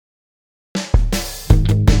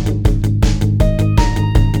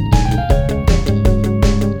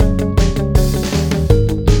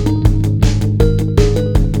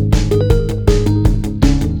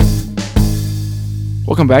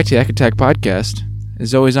Welcome back to the Yak Attack Podcast.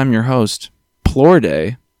 As always, I'm your host,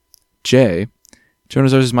 Plorday, Jay. Joined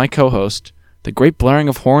as always is my co-host, the great blaring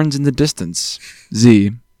of horns in the distance,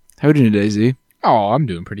 Z. How are you doing today, Z? Oh, I'm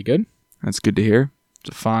doing pretty good. That's good to hear.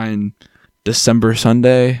 It's a fine December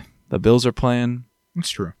Sunday. The Bills are playing.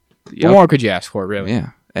 That's true. Yep. What more could you ask for, really?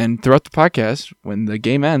 Yeah. And throughout the podcast, when the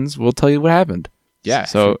game ends, we'll tell you what happened. Yeah,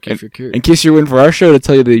 So, if you're curious. in case you're in for our show to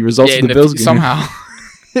tell you the results of the Bills game. Somehow,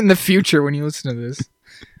 in the future, when you listen to this.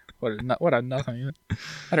 What a nothing. I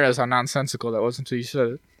didn't realize how nonsensical that was until you said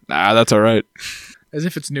it. Nah, that's all right. As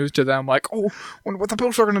if it's news to them, like, oh, wonder what the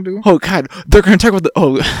Bills are going to do. Oh, God, they're going to talk about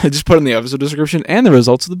I just put in the episode description and the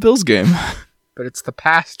results of the Bills game. But it's the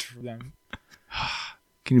past for them.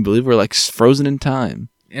 Can you believe we're like frozen in time?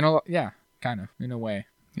 Yeah, kind of, in a way.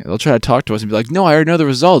 Yeah, they'll try to talk to us and be like, no, I already know the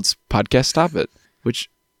results. Podcast, stop it.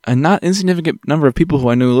 Which a not insignificant number of people who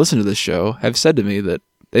I know who listen to this show have said to me that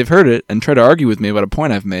they've heard it and try to argue with me about a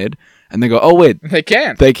point I've made. And they go, oh, wait. They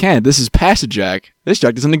can't. They can't. This is past a Jack. This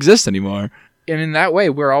Jack doesn't exist anymore. And in that way,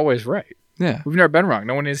 we're always right. Yeah. We've never been wrong.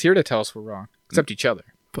 No one is here to tell us we're wrong, except each other.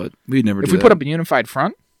 But we'd never do If we that. put up a unified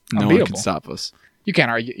front, no unbeatable. one can stop us. You can't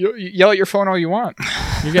argue. You yell at your phone all you want.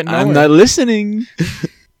 You're getting nowhere. I'm not listening.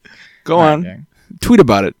 Go on. Right, Tweet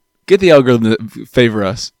about it. Get the algorithm to favor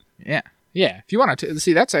us. yeah. Yeah. If you want to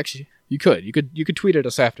see, that's actually you could tweet at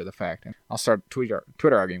us after the fact, and I'll start Twitter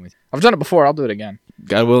arguing with you. I've done it before. I'll do it again.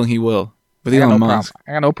 God willing, he will. With I got Elon no Musk. problem.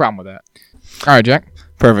 I got no problem with that. All right, Jack.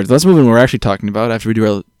 Perfect. Let's move on to what we're actually talking about after we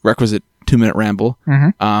do our requisite 2-minute ramble.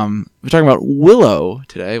 Mm-hmm. We're talking about Willow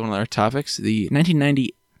today, one of our topics. The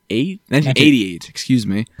 1988, excuse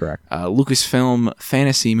me. Correct. Lucasfilm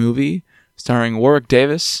fantasy movie starring Warwick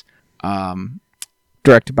Davis,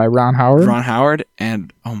 Directed by Ron Howard.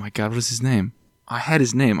 And, oh my God, what is his name? I had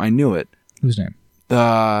his name. I knew it. Whose name?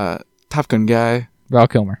 The Top Gun guy. Val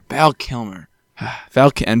Kilmer. Val Kilmer.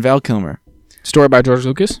 Val Kilmer. Story by George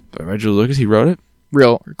Lucas. By George Lucas, he wrote it.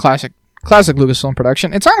 Real classic Lucasfilm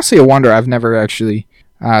production. It's honestly a wonder I've never actually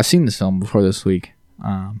seen this film before this week.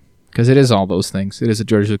 Because it is all those things. It is a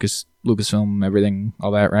George Lucasfilm, everything,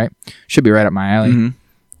 all that, right? Should be right up my alley.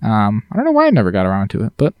 Mm-hmm. I don't know why I never got around to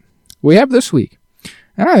it, but we have this week.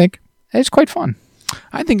 And I think it's quite fun.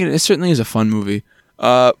 I think it certainly is a fun movie.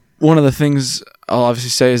 One of the things I'll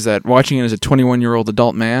obviously say is that watching it as a 21-year-old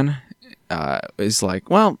adult man is like,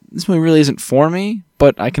 well, this movie really isn't for me,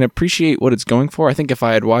 but I can appreciate what it's going for. I think if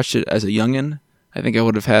I had watched it as a youngin', I think I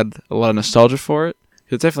would have had a lot of nostalgia for it.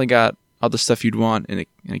 It's definitely got all the stuff you'd want in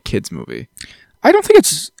a kid's movie. I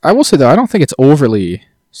will say though, I don't think it's overly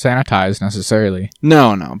sanitized necessarily.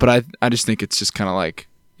 No, but I just think it's just kind of like,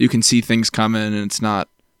 you can see things coming and it's not,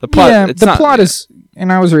 the plot. Yeah, it's the not, plot is,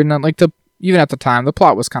 and I was reading that, like even at the time, the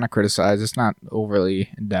plot was kind of criticized. It's not overly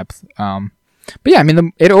in depth. But yeah, I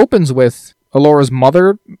mean, it opens with Alora's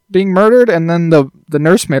mother being murdered, and then the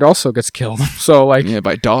nursemaid also gets killed. So like, yeah,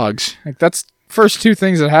 by dogs. Like that's first two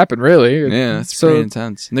things that happen, really. Yeah, it's pretty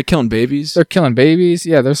intense. And they're killing babies. They're killing babies.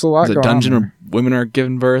 Yeah, there's a lot going on. There's a dungeon there. where women are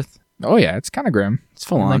giving birth. Oh yeah, it's kind of grim. It's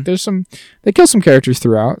full on. Like they kill some characters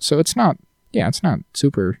throughout, so it's not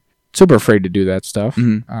super afraid to do that stuff.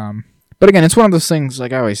 Mm-hmm. But again, it's one of those things,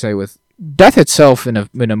 like I always say, with death itself in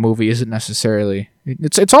a movie isn't necessarily.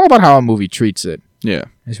 It's all about how a movie treats it. Yeah,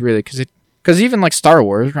 it's really because even like Star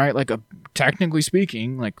Wars, right? Like technically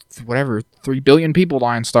speaking, like 3 billion people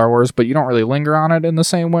die in Star Wars, but you don't really linger on it in the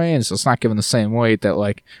same way, and so it's not given the same weight that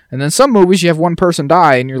like. And then some movies you have one person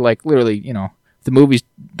die, and you're like literally, if the movie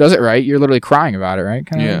does it right, you're literally crying about it, right?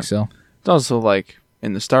 Kind of thing, so it's also like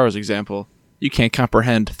in the Star Wars example, you can't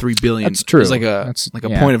comprehend 3 billion. That's true. It's like a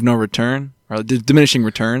point of no return or diminishing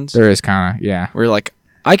returns. There is kind of where you're like,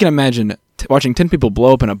 I can imagine watching 10 people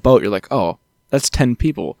blow up in a boat. You're like, oh, that's 10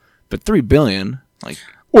 people, but 3 billion, like.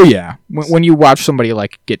 Well, yeah. When you watch somebody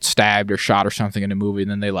like get stabbed or shot or something in a movie,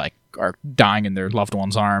 and then they like are dying in their loved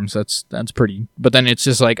one's arms, that's pretty. But then it's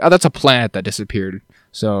just like, oh, that's a planet that disappeared.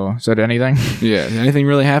 So is that anything? Yeah. Did anything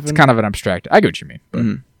really happen? It's kind of an abstract. I get what you mean. But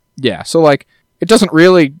yeah. So like, it doesn't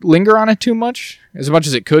really linger on it too much as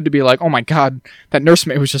it could to be like, oh my God, that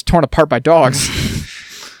nursemaid was just torn apart by dogs.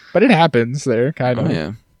 But it happens there, kind of. Oh,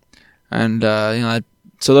 yeah. And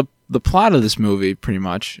so the plot of this movie pretty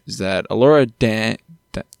much is that Alora Danan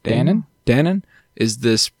is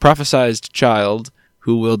this prophesized child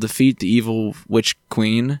who will defeat the evil witch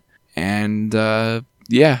queen, and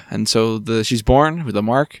and so she's born with a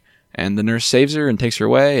mark, and the nurse saves her and takes her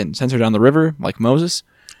away and sends her down the river like Moses,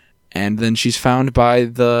 and then she's found by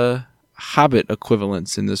the Hobbit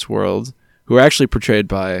equivalents in this world, who are actually portrayed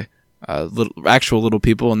by actual little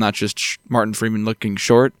people and not just Martin Freeman looking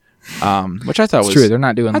short, which I thought was true. They're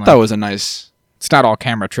not doing. I thought was a nice. It's not all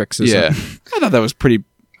camera tricks. Is it? I thought that was pretty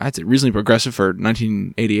I'd say reasonably progressive for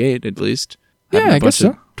 1988 at least. Yeah, I guess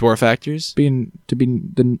so. Dwarf actors. Being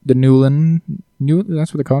the Newland,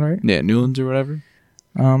 that's what they call it, right? Yeah, Newlands or whatever.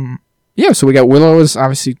 Yeah, so we got Willow is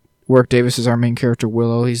obviously Warwick Davis is our main character.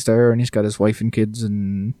 Willow, he's there and he's got his wife and kids,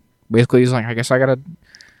 and basically he's like, I guess I gotta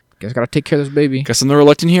take care of this baby. Guess I'm the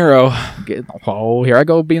reluctant hero. Here I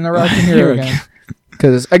go being the reluctant hero again.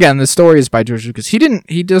 Because again, the story is by George Lucas. He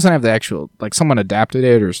doesn't have the actual, like, someone adapted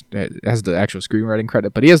it or has the actual screenwriting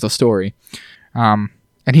credit, but he has the story.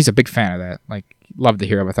 And he's a big fan of that. Like, loved The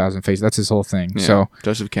Hero of a Thousand Faces. That's his whole thing. Yeah, so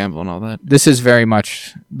Joseph Campbell and all that. This is very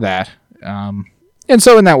much that. And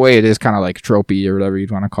so in that way, it is kind of like tropey or whatever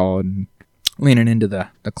you'd want to call it, and leaning into the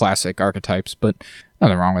classic archetypes. But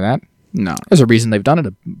nothing wrong with that. No. There's a reason they've done it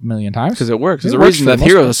a million times. Because it works. There's a reason that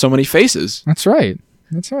hero has so many faces. That's right.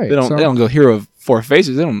 They don't go hero of 4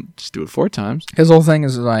 faces. They don't just do it 4 times. His whole thing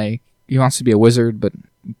is like, he wants to be a wizard, but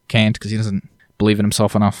can't because he doesn't believe in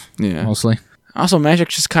himself enough. Yeah. Mostly. Also,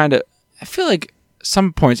 magic's just kind of, I feel like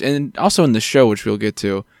some points, and also in the show, which we'll get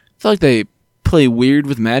to, I feel like they play weird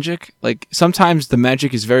with magic. Like, sometimes the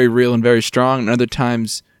magic is very real and very strong, and other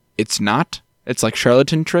times it's not. It's like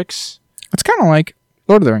charlatan tricks. It's kind of like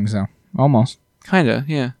Lord of the Rings, though. Almost. Kind of,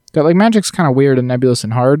 yeah. But, like, magic's kind of weird and nebulous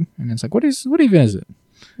and hard, and it's like, what even is it?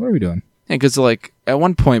 What are we doing? Yeah, because, like, at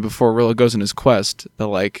one point before Willow goes on his quest, the,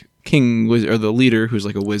 like, king wizard, or the leader, who's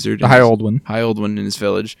like a wizard. The high old one in his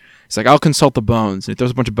village. He's like, I'll consult the bones. And he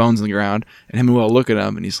throws a bunch of bones on the ground, and him and Will look at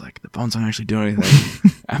him, and he's like, the bones don't actually do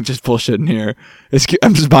anything. I'm just bullshitting here.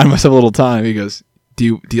 I'm just buying myself a little time. He goes, do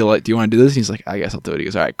you want to do this? And he's like, I guess I'll do it. He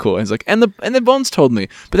goes, all right, cool. And he's like, and the bones told me.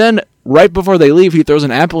 But then right before they leave, he throws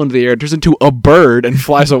an apple into the air, turns into a bird, and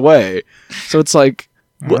flies away. So it's like,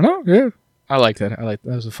 I don't know. Yeah, I liked that. That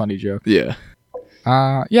was a funny joke. Yeah.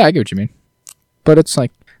 Yeah, I get what you mean. But it's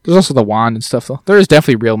like, there's also the wand and stuff, though. There is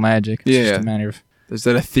definitely real magic. It's just a matter of... There's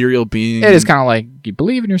that ethereal being. It is kind of like, you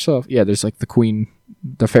believe in yourself. Yeah, there's like the queen,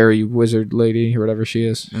 the fairy wizard lady, or whatever she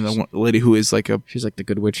is. And the lady who is like she's like the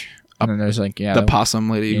good witch. And then there's like, the possum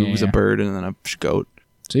lady who was a bird, and then a goat.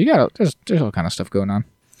 So you got, there's all kind of stuff going on.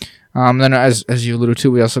 Then as you alluded to,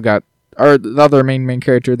 we also got the other main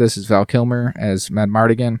character. This is Val Kilmer as Mad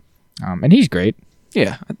Mardigan. And he's great.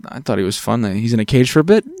 Yeah, I thought he was fun. He's in a cage for a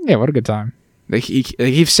bit. Yeah, what a good time. They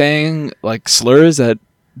keep saying like slurs at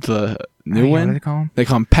the new one. What do they call him? They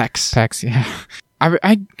call him Pecs. Pecs, yeah.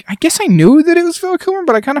 I guess I knew that it was Val Kilmer,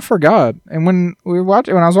 but I kind of forgot. And when I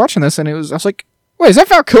was watching this, and I was like, wait, is that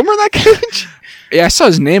Val Kilmer in that cage? Yeah, I saw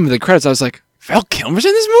his name in the credits. I was like, Val Kilmer's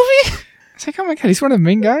in this movie? I was like, oh my god, he's one of the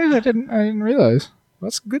main guys. I didn't realize.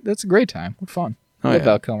 That's good. That's a great time. What fun. Love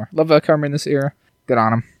Val Kilmer. Love Val Kilmer in this era. Good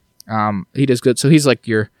on him. He does good. So he's like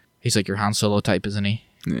your Han Solo type, isn't he?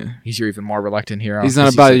 Yeah. He's your even more reluctant hero. He's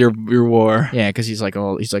not about your war. Yeah, because he's like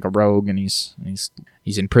a rogue, and he's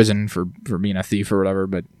in prison for being a thief or whatever.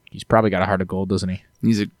 But he's probably got a heart of gold, doesn't he?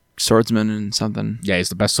 He's a swordsman and something. Yeah, he's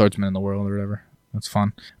the best swordsman in the world or whatever. That's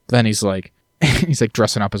fun. But then he's like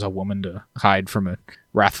dressing up as a woman to hide from a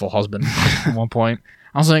wrathful husband at one point.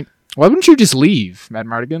 I was like, why wouldn't you just leave, Mad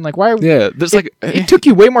Mardigan? Like, why? Yeah, there's it took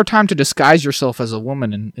you way more time to disguise yourself as a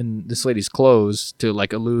woman in this lady's clothes to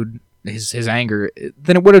like elude his anger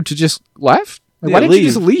than it would have to just left. Like, why didn't you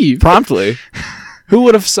just leave promptly? Who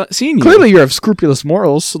would have seen you? Clearly, you have scrupulous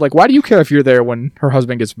morals. So, like, why do you care if you're there when her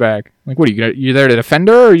husband gets back? Like, what are you there to defend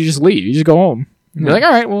her, or you just leave? You just go home. And you're like,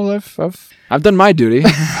 all right, well, I've done my duty.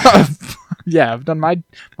 Yeah, I've done my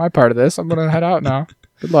part of this. I'm gonna head out now.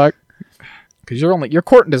 Good luck. Because you're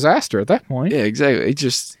courting disaster at that point. Yeah, exactly.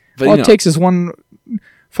 All it takes is one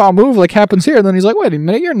foul move, like happens here. And then he's like, "Wait a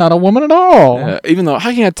minute, you're not a woman at all." Yeah, even though,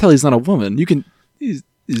 how can I tell he's not a woman? You can.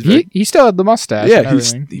 He still had the mustache. Yeah,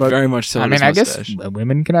 he very much still. I guess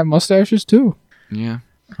women can have mustaches too. Yeah.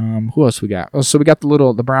 Who else we got? Oh, so we got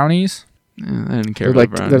the brownies. Yeah, I didn't care about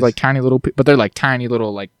brownies. They're like tiny little, but they're like tiny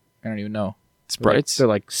little, like, I don't even know. Sprites. They're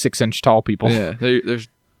like 6-inch tall people. Yeah. There's,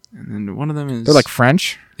 and then one of them is. They're like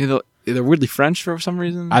French. Yeah, they're weirdly French for some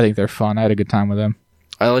reason. I think they're fun. I had a good time with them.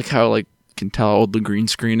 I like how you can tell how old the green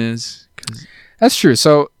screen is. That's true.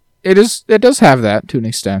 So it does have that to an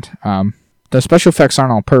extent. The special effects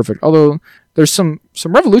aren't all perfect, although there's some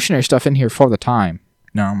revolutionary stuff in here for the time.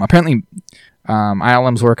 Apparently,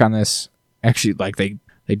 ILM's work on this actually, like, they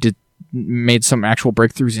made some actual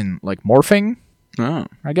breakthroughs in like morphing. Oh,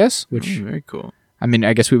 I guess, which very cool. I mean,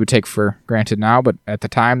 I guess we would take for granted now, but at the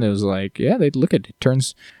time, it was like, yeah, they'd look at it.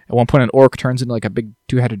 Turns at one point, an orc turns into like a big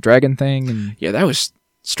 2-headed dragon thing, and yeah, that was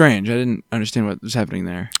strange. I didn't understand what was happening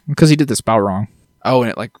there because he did the spell wrong. Oh,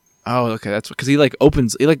 and okay, that's because he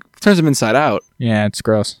turns him inside out. Yeah, it's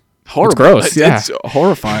gross. Horrible. It's gross. Yeah, it's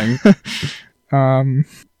horrifying.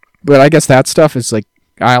 But I guess that stuff is like,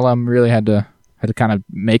 ILM really had to kind of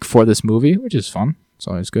make for this movie, which is fun. It's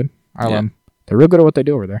always good. ILM, they're real good at what they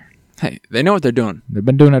do over there. Hey, they know what they're doing. They've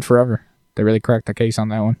been doing it forever. They really cracked the case on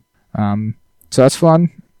that one. So that's fun.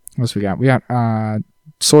 What else we got? We got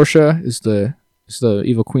Sorsha is the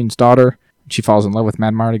evil queen's daughter. She falls in love with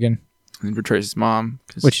Madmartigan. And betrays his mom.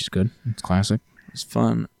 Which is good. It's classic. It's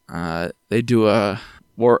fun. They do a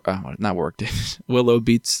not work days. Willow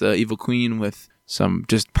beats the evil queen with some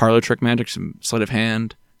just parlor trick magic, some sleight of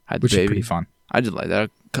hand. Which is pretty fun. I did like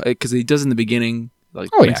that because he does in the beginning, like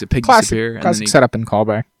makes a pig classic, disappear. Classic setup and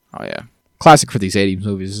callback. Oh yeah, classic for these 80s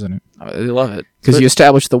movies, isn't it? Oh, they love it because you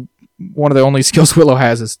establish one of the only skills Willow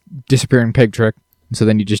has is disappearing pig trick, and so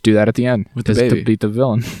then you just do that at the end with the baby to beat the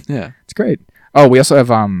villain. Yeah, it's great. Oh, we also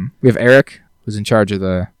have Eric, who's in charge of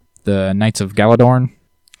the Knights of Galadorn.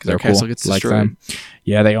 Because their castle gets destroyed. Them.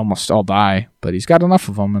 Yeah, they almost all die, but he's got enough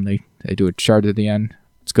of them, and they do a charge at the end.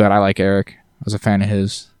 It's good. I like Eric. I was a fan of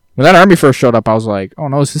his. When that army first showed up, I was like, oh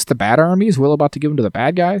no, is this the bad army? Is Will about to give them to the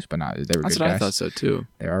bad guys? But no, they were good guys. That's what I thought so too.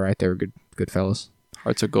 They're all right. They were good fellas.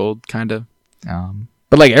 Hearts of gold, kind of.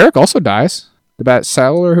 But like Eric also dies. The Bat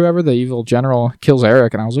Cell or whoever, the evil general, kills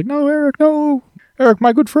Eric, and I was like, no, Eric, no. Eric,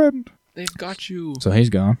 my good friend. They've got you. So he's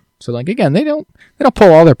gone. So like again, they don't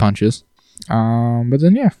pull all their punches. But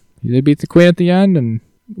then yeah, they beat the queen at the end, and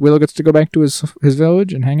Willow gets to go back to his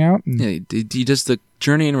village and hang out. And yeah, he does the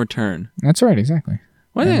journey and return. That's right, exactly.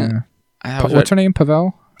 Well, what's her name?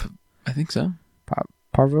 Pavel? I think so.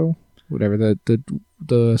 Parvo? Whatever.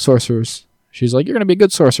 The sorcerers. She's like, you're gonna be a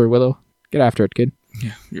good sorcerer, Willow. Get after it, kid.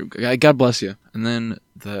 Yeah. God bless you. And then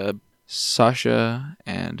the Sasha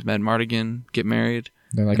and Madmartigan get married.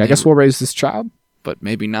 They're like, I guess we'll raise this child, but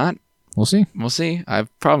maybe not. We'll see. I'm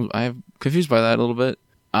confused by that a little bit.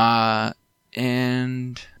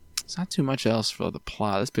 And it's not too much else for the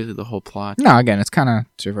plot. That's basically the whole plot. No, again, it's kind of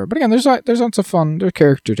straightforward. But again, there's lots of fun. There's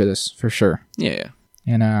character to this for sure. Yeah.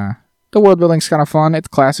 And the world building's kind of fun. It's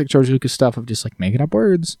classic George Lucas stuff of just like making up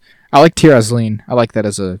words. I like Tir Asleen. I like that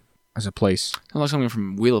as a place. I like something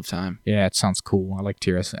from Wheel of Time. Yeah, it sounds cool. I like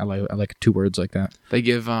Tir Asleen. I like 2 words like that. They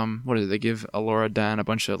give They give Alora Dan a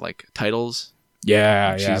bunch of like titles.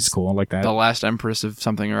 Yeah, that's cool. I like that. The last empress of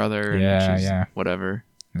something or other. Yeah. Whatever.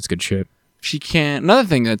 That's good shit. She can't. Another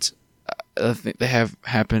thing they have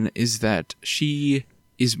happen is that she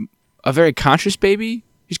is a very conscious baby.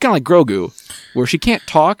 She's kind of like Grogu, where she can't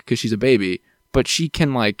talk because she's a baby, but she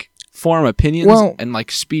can like form opinions and like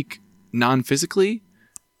speak non-physically.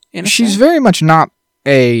 She's very much not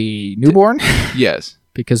a newborn. Yes.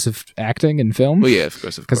 Because of acting and film. Well, yeah, of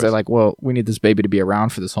course. Because they're like, well, we need this baby to be around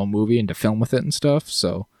for this whole movie and to film with it and stuff.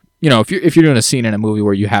 So, if you're doing a scene in a movie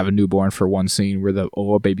where you have a newborn for one scene where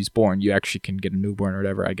a baby's born, you actually can get a newborn or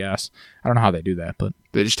whatever, I guess. I don't know how they do that, but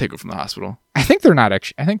they just take her from the hospital. I think they're not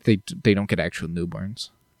actually. I think they don't get actual newborns.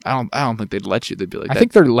 I don't think they'd let you. They'd be like, I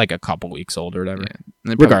think they're like a couple weeks old or whatever.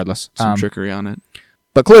 Yeah. Regardless, some trickery on it.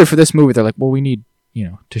 But clearly for this movie, they're like, well, we need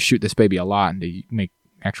to shoot this baby a lot and to make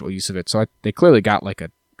actual use of it. So they clearly got like a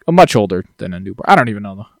much older than a newborn. I don't even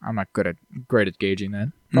know though. I'm not great at gauging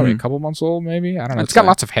that. Probably a couple months old, maybe. I don't know. It's got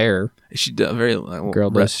lots of hair. She very girl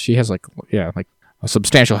does. She has like a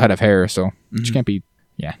substantial head of hair, so she can't be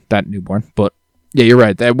that newborn. But yeah, you're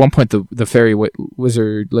right. At one point, the fairy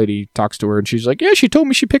wizard lady talks to her, and she's like, "Yeah, she told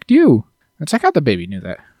me she picked you." It's like, how the baby knew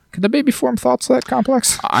that? Could the baby form thoughts that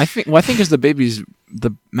complex? I think it's the baby's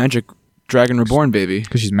the magic Dragon Reborn baby.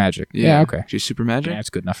 Because she's magic. Yeah, okay. She's super magic? Yeah, it's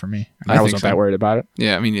good enough for me. I wasn't that worried about it.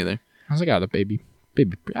 Yeah, me neither. I was like, the baby.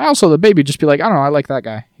 Also, the baby just be like, I don't know, I like that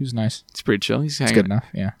guy. He was nice. It's pretty chill. It's good enough,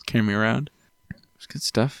 yeah. Carrying me around. It's good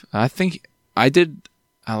stuff. I think I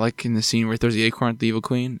like in the scene where he throws the acorn at the evil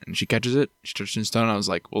queen and she catches it. She turns into stone. I was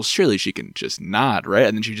like, well, surely she can just nod, right?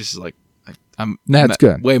 And then she just is like, that's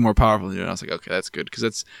good. Way more powerful than you. And I was like, okay, that's good. Because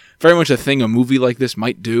that's very much a thing a movie like this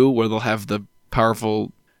might do, where they'll have the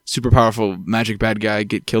super powerful magic bad guy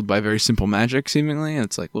get killed by very simple magic, seemingly. And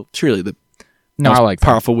it's like, well, surely the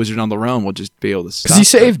powerful wizard on the realm will just be able to stop. Because he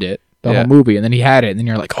saved it, the whole movie, and then he had it, and then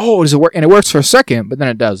you're like, oh, does it work? And it works for a second, but then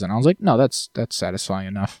it doesn't. I was like, no, that's satisfying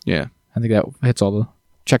enough. Yeah. I think that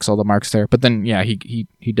checks all the marks there. But then, yeah, he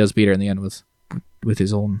does beat her in the end with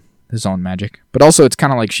his own magic. But also, it's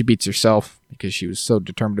kind of like she beats herself because she was so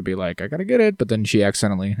determined to be like, I gotta get it. But then she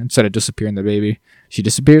accidentally, instead of disappearing the baby, she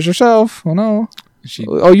disappears herself. Oh no.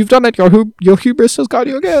 You've done it. Your hubris has got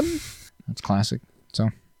you again. That's classic. So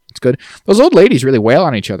it's good. Those old ladies really wail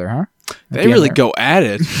on each other, huh? They really go at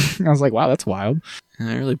it. I was like, wow, that's wild. And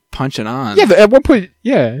they're really punching on. Yeah, at one point,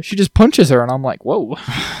 she just punches her, and I'm like, whoa.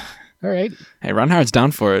 All right. Hey, Ron Howard's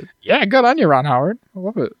down for it. Yeah, good on you, Ron Howard. I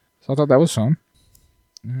love it. So I thought that was fun.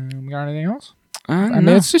 We got anything else? I mean,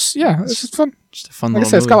 it's just fun. Just a fun Like I little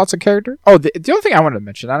said, it's got movie. lots of character. Oh, the other thing I wanted to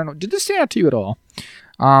mention, I don't know, did this stand out to you at all?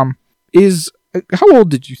 Is how old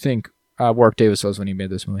did you think Warwick Davis was when he made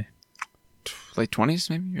this movie? Late 20s,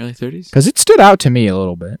 maybe early 30s. Because it stood out to me a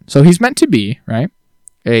little bit. So he's meant to be, right,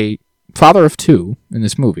 a father of two in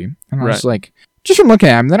this movie. And I was like, just from looking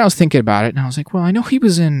at him, then I was thinking about it, and I was like, well, I know he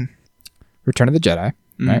was in Return of the Jedi,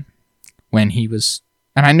 right? When he was,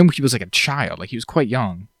 and I knew he was like a child, like he was quite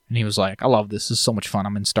young. And he was like, I love this. This is so much fun.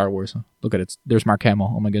 I'm in Star Wars. Look at it. There's Mark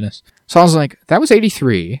Hamill. Oh my goodness. So I was like, that was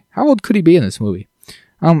 83. How old could he be in this movie?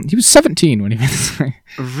 He was 17 when he made this movie.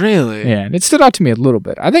 Really? Yeah, and it stood out to me a little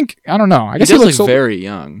bit. I don't know. I guess he he looks looks very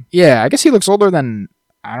young. Yeah, I guess he looks older than,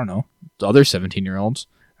 I don't know, the other 17-year-olds.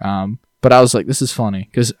 But I was like, this is funny.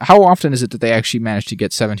 Because how often is it that they actually manage to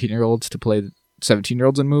get 17-year-olds to play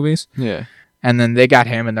 17-year-olds in movies? Yeah. And then they got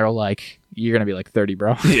him, and they're like, you're going to be like 30,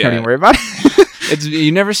 bro. Yeah. Don't even worry about it.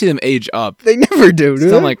 You never see them age up. They never do, dude.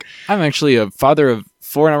 So I'm like, I'm actually a father of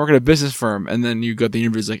 4 and I work at a business firm. And then you go to the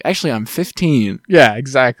interview, it's like, actually, I'm 15. Yeah,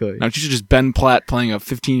 exactly. Now, it's just Ben Platt playing a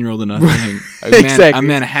 15-year-old in a thing. Exactly. A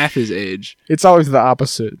man half his age. It's always the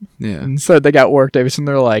opposite. Yeah. Instead, they got Warwick Davis, and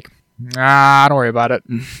they're like, nah, don't worry about it.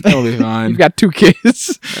 That'll be fine. You've got 2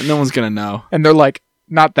 kids. And no one's going to know. And they're like,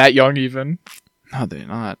 not that young even. No, they're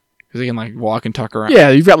not. Because they can, like, walk and tuck around. Yeah,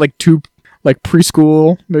 you've got like 2, like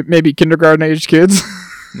preschool, maybe kindergarten-aged kids.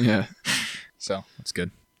 Yeah. So, that's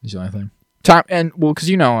good. That's the only thing. Time, and, well, because,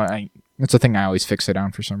 you know, that's the thing I always fixate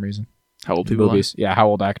on for some reason. How old people movies. Yeah, how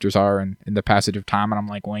old actors are and in the passage of time. And I'm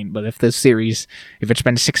like, wait, but if this series, if it's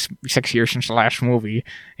been six years since the last movie,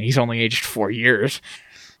 and he's only aged 4 years,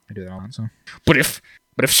 I do that all. So, but if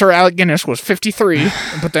Sir Alec Guinness was 53,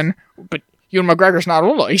 but Ewan McGregor's not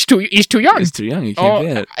old, he's too young. He's too young. He can't be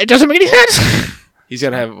it. It doesn't make any sense. He's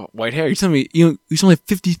got to have white hair. You tell me, he's only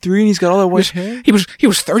 53 and he's got all that white hair? He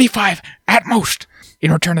was 35 at most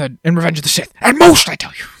in Revenge of the Sith. At most, I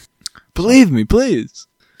tell you. Believe me, please.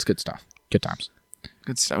 It's good stuff. Good times.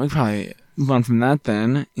 Good stuff. We probably move on from that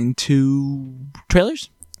then into trailers.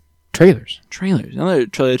 Trailers. Another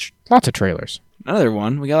trailer. Lots of trailers. Another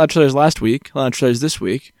one. We got a lot of trailers last week. A lot of trailers this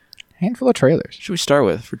week. Handful of trailers. Should we start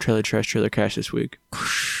with for Trailer Trash, Trailer Cash this week?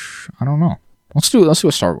 I don't know. Let's do a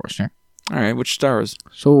Star Wars. Yeah. All right. Which Star Wars?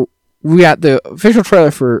 So we got the official trailer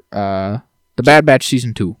for the Bad Batch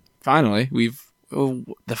Season 2. Finally,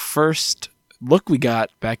 the first look we got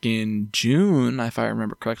back in June, if I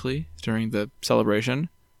remember correctly, during the celebration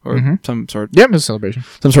or some sort. Yeah, it was a celebration.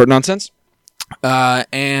 Some sort of nonsense.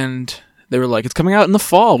 And they were like, "It's coming out in the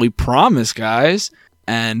fall. We promise, guys."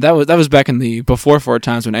 And that was back in the before 4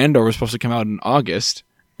 times when Andor was supposed to come out in August.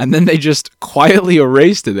 And then they just quietly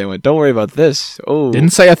erased it. They went, "Don't worry about this." Oh,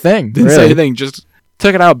 didn't say a thing. Didn't say anything. Just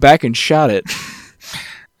took it out back and shot it.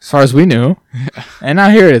 As far as we knew. And now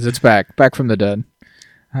here it is. It's back from the dead.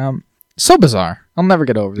 So bizarre. I'll never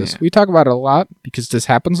get over this. Yeah. We talk about it a lot because this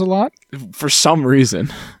happens a lot. For some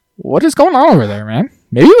reason. What is going on over there, man?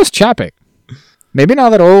 Maybe it was Chapek. Maybe now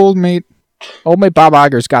that old mate Bob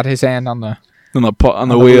Iger's got his hand on the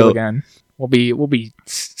wheel again. We'll be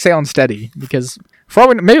sailing steady because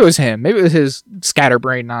maybe it was him. Maybe it was his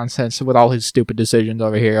scatterbrain nonsense with all his stupid decisions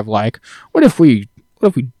over here of like, what if we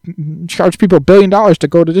charge people $1 billion to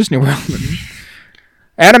go to Disney World?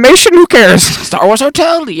 Animation? Who cares? Star Wars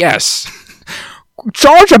Hotel? Yes.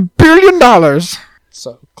 Charge $1 billion.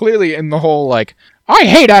 So clearly in the whole like, I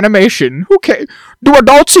hate animation. Who cares? Do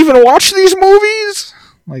adults even watch these movies?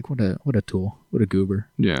 Like what a tool. What a goober.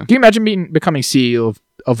 Yeah. Can you imagine becoming CEO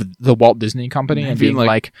of the Walt Disney Company and being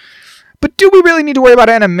like, but do we really need to worry about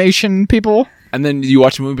animation, people? And then you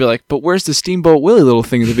watch a movie and be like, but where's the Steamboat Willie little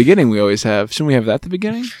thing at the beginning we always have? Shouldn't we have that at the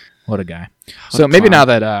beginning? What a guy. So maybe now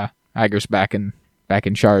that Iger's back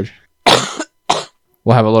in charge,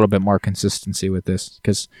 we'll have a little bit more consistency with this.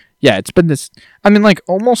 Because, yeah, it's been this... I mean, like,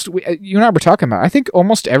 almost... you and I were talking about, I think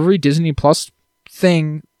almost every Disney Plus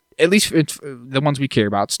thing, at least it's the ones we care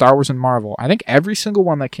about, Star Wars and Marvel, I think every single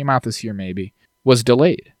one that came out this year, maybe, was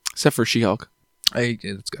delayed. Except for She-Hulk.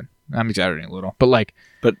 That's good. I'm exaggerating a little. But, like...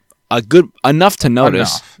 But enough to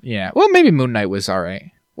notice. Enough. Yeah. Well, maybe Moon Knight was all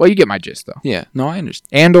right. Well, you get my gist, though. Yeah. No, I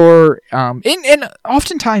understand. And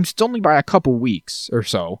oftentimes it's only by a couple weeks or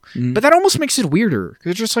so. Mm. But that almost makes it weirder.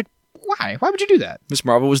 Because it's just like, why? Why would you do that? Miss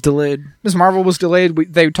Marvel was delayed.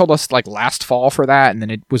 They told us, like, last fall for that, and then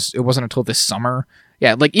it wasn't until this summer.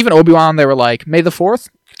 Yeah, like, even Obi-Wan, they were like, May the 4th?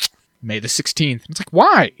 May the 16th. It's like,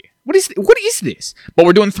 why? What is this? But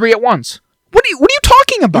we're doing 3 at once. What are you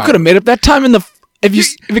talking about? You could have made up that time in the... If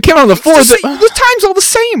it came out on the 4th... The time's all the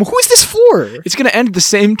same. Who is this for? It's going to end at the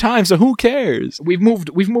same time, so who cares? We've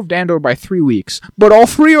moved Andor by 3 weeks, but all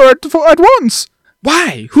 3 are at once.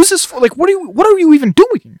 Why? Who's this for? Like, what are you even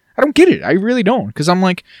doing? I don't get it. I really don't. Because I'm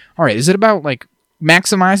like, all right, is it about like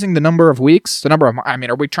maximizing the number of weeks?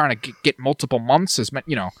 Are we trying to get multiple months as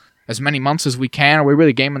many months as we can? Are we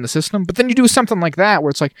really gaming the system? But then you do something like that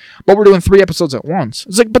where it's like, well, we're doing 3 episodes at once.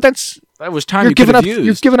 It's like, but that was time you could have used.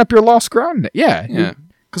 You've given up your lost ground. Yeah.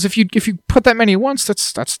 Because if you put that many at once,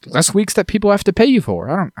 that's less weeks that people have to pay you for.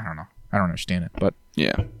 I don't know. I don't understand it. But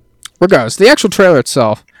yeah. Regardless, the actual trailer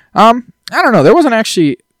itself, I don't know. There wasn't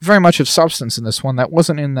actually very much of substance in this one that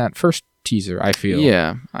wasn't in that first teaser, I feel.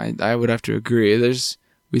 Yeah, I would have to agree.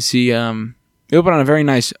 We see we open on a very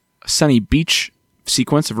nice sunny beach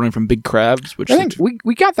sequence of running from big crabs, which I think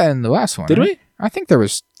we got that in the last one. Did right? we? I think there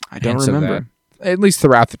was. I don't remember. At least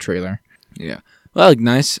throughout the trailer. Yeah. Well, like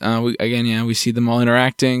nice. We see them all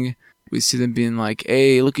interacting. We see them being like,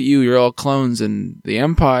 "Hey, look at you! You're all clones, and the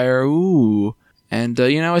Empire, ooh!" And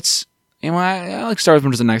it's I like Star Wars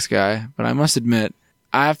more as the next guy, but I must admit,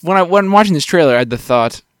 when watching this trailer, I had the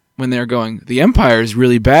thought when they were going, "The Empire is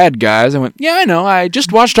really bad, guys." I went, "Yeah, I know. I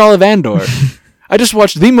just watched all of Andor. I just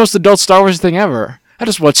watched the most adult Star Wars thing ever. I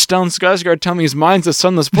just watched Stellan Skarsgård tell me his mind's a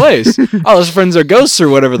sunless place. All his friends are ghosts or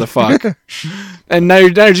whatever the fuck." And now you're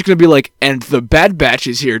just going to be like, "And the Bad Batch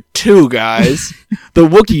is here too, guys. The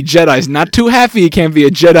Wookiee Jedi's not too happy he can't be a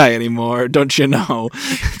Jedi anymore, don't you know?"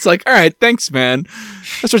 It's like, all right, thanks, man.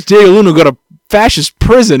 That's what Diego Luna go to fascist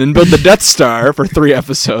prison and build the Death Star for 3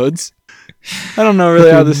 episodes. I don't know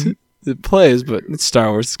really how it plays, but it's Star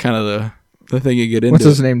Wars. It's kind of the thing you get into. What's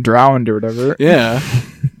his name? Drowned or whatever. Yeah.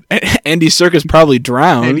 Andy Serkis probably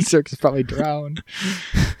drowned. Andy Serkis probably drowned.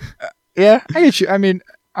 Yeah, I get you. I mean,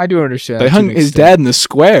 I do understand. They hung his dad in the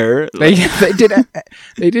square. They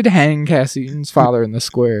did hang Cassian's father in the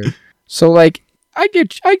square. So like, I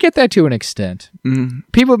get that to an extent. Mm-hmm.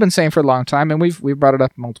 People have been saying for a long time, and we've brought it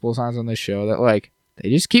up multiple times on this show, that like they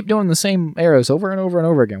just keep doing the same eras over and over and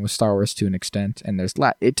over again with Star Wars to an extent, and there's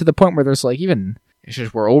to the point where there's like even it's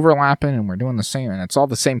just we're overlapping and we're doing the same, and it's all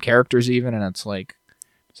the same characters even, and it's like.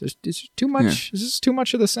 Is this too much? Yeah. Is this too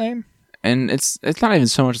much of the same? And it's not even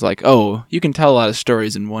so much like, oh, you can tell a lot of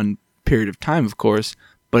stories in one period of time, of course,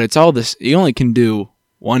 but it's all this. You only can do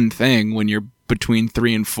one thing when you're between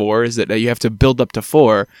 3 and 4. Is that you have to build up to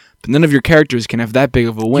 4, but none of your characters can have that big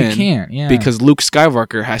of a win. You can't, yeah, because Luke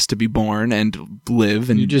Skywalker has to be born and live,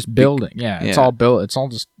 and you're just building. It's all built. It's all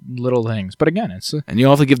just little things. But again, and you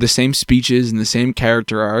all have to give the same speeches and the same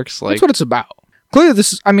character arcs. Like that's what it's about. Clearly,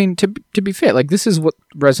 this is, I mean, to be fair, like, this is what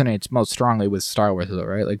resonates most strongly with Star Wars, though,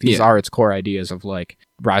 right? Like, these are its core ideas of, like,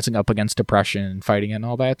 rising up against oppression and fighting and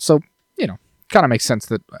all that. So, kind of makes sense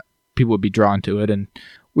that people would be drawn to it. And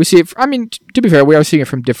we see it, to be fair, we are seeing it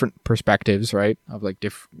from different perspectives, right? Of, like,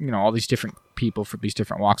 all these different people from these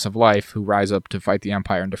different walks of life who rise up to fight the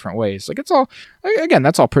Empire in different ways. Like, it's all, again,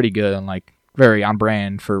 that's all pretty good and, like, very on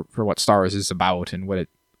brand for what Star Wars is about and what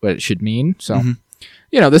it should mean. So... Mm-hmm.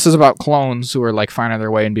 This is about clones who are like finding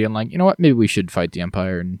their way and being like, you know what, maybe we should fight the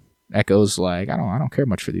Empire. And Echo's like, I don't care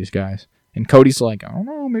much for these guys. And Cody's like, I don't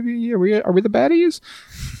know, maybe are we the baddies?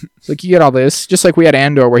 It's like you get all this, just like we had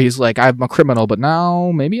Andor where he's like, I'm a criminal, but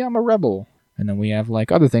now maybe I'm a rebel. And then we have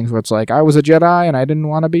like other things where it's like, I was a Jedi and I didn't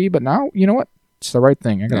want to be, but now you know what? It's the right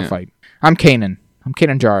thing. I gotta fight. I'm Kanan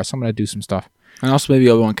Jarrus. I'm gonna do some stuff. And also maybe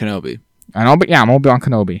Obi-Wan Kenobi. I'm Obi-Wan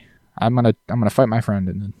Kenobi. I'm gonna fight my friend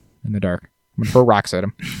in the dark. I'm gonna throw rocks at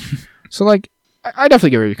him. So, like, I definitely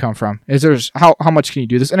get where you come from. How much can you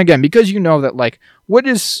do this? And again, because you know that, like, what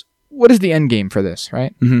is the end game for this,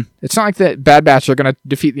 right? Mm-hmm. It's not like the Bad Batch are gonna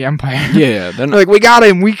defeat the Empire. Yeah, they're not. Like, we got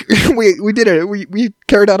him. We did it. We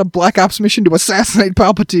carried out a Black Ops mission to assassinate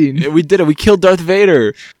Palpatine. Yeah, we did it. We killed Darth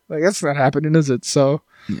Vader. Like, that's not happening, is it? So,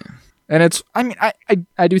 yeah. And it's,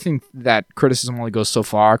 I do think that criticism only goes so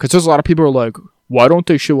far because there's a lot of people who are like, why don't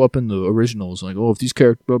they show up in the originals? Like, oh, if these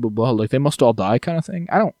characters, blah, blah, blah, like, they must all die kind of thing.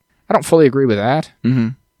 I don't fully agree with that.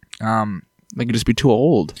 Mm-hmm. They could just be too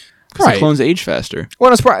old. Because right. the clones age faster.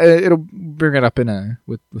 Well, it'll bring it up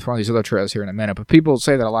with one of these other trailers here in a minute. But people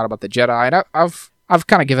say that a lot about the Jedi. And I've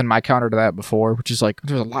kind of given my counter to that before, which is like,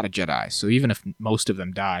 there's a lot of Jedi. So even if most of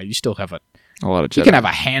them die, you still have a lot of Jedi. You can have a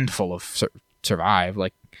handful of survive.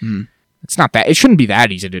 Like, it's not that. It shouldn't be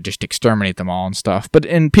that easy to just exterminate them all and stuff.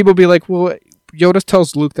 And people be like, well, Yoda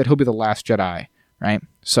tells Luke that he'll be the last Jedi, right?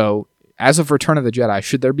 So, as of Return of the Jedi,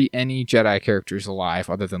 should there be any Jedi characters alive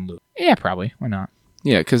other than Luke? Yeah, probably. Why not?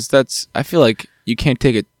 Yeah, because I feel like you can't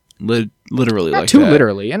take it literally not like too that.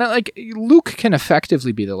 literally. And like, Luke can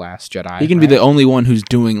effectively be the last Jedi. He can be the only one who's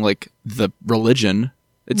doing like the religion.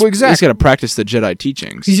 Exactly. He's got to practice the Jedi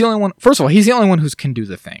teachings. He's the only one. First of all, he's the only one who can do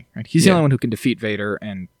the thing. Right? He's the only one who can defeat Vader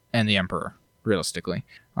and the Emperor, realistically.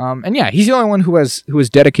 And yeah, he's the only one who is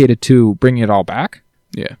dedicated to bringing it all back.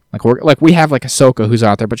 Yeah. Like we have like Ahsoka who's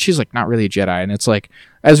out there, but she's like not really a Jedi, and it's like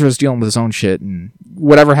Ezra's dealing with his own shit, and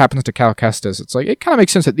whatever happens to Cal Kestis, it's like it kind of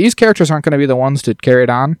makes sense that these characters aren't going to be the ones to carry it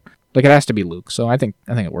on. Like it has to be Luke, so I think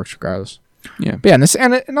it works regardless. Yeah. But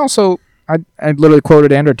yeah, and also I literally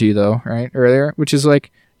quoted Andor to you though, right, earlier, which is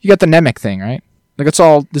like you got the Nemec thing, right? Like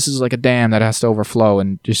this is like a dam that has to overflow,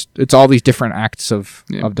 and just it's all these different acts of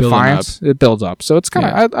defiance. It builds up, so it's kind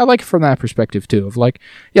of I like it from that perspective too. Of like,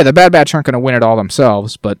 yeah, the Bad Batch aren't going to win it all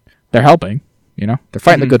themselves, but they're helping. You know, they're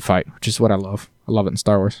fighting the good fight, which is what I love. I love it in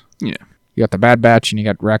Star Wars. Yeah, you got the Bad Batch, and you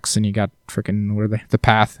got Rex, and you got freaking what are they? The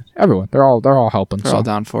Path. Everyone, they're all helping. They're all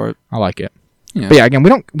down for it. I like it. Yeah. But yeah, again, we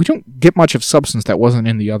don't get much of substance that wasn't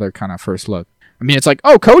in the other kind of first look. I mean, it's like,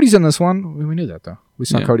 oh, Cody's in this one. We knew that though. We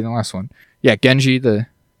saw Cody in the last one. Yeah, Gunji,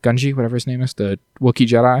 whatever his name is, the Wookiee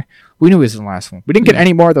Jedi. We knew he was in the last one. We didn't get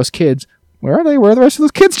any more of those kids. Where are they? Where are the rest of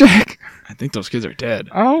those kids, Jack? I think those kids are dead.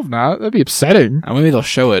 I hope not. That'd be upsetting. Maybe they'll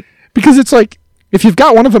show it. Because it's like, if you've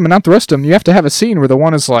got one of them and not the rest of them, you have to have a scene where the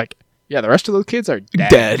one is like, yeah, the rest of those kids are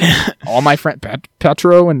dead. All my friends,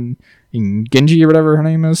 Petro and Genji or whatever her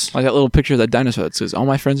name is. Like that little picture of that dinosaur that says, all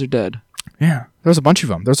my friends are dead. Yeah, there's a bunch of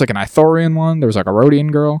them. There's like an Ithorian one. There was like a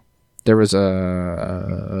Rhodian girl. There was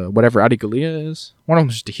a whatever Adi Gallia is. One of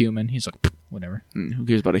them's just a human. He's like, whatever. Who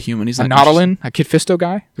cares about a human? He's a Nautilin, a Kid Fisto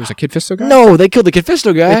guy. There's a Kid Fisto guy. No, they killed the Kid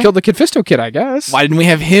Fisto guy. They killed the Kid Fisto kid, I guess. Why didn't we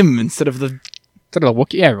have him instead of the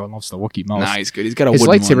Wookiee? Yeah, everyone loves the Wookiee most. Nah, he's good. He's got a his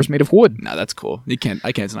lightsaber's made of wood. Nah, that's cool. I can't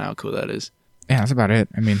deny how cool that is. Yeah, that's about it.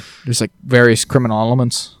 I mean, there's like various criminal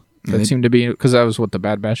elements that seem to be, because that was what the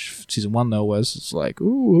Bad Batch season 1 though was. It's like,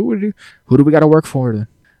 ooh, who do we got to work for?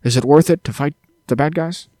 Is it worth it to fight the bad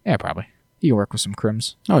guys? Yeah, probably. You can work with some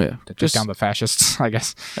crims. Oh yeah, to take down the fascists, I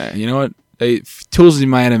guess. You know what? Tools is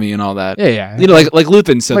my enemy and all that. Yeah. You know, like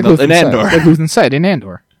Luthen said in Andor. Like Luthen said in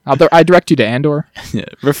Andor. I direct you to Andor. Yeah,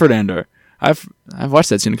 refer to Andor. I've watched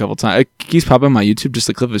that scene a couple times. It keeps popping on my YouTube, just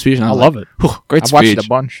a clip of his speech. And I love it. Great speech. I've watched it a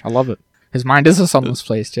bunch. I love it. His mind is a sunless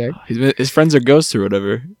place, Jake. His friends are ghosts or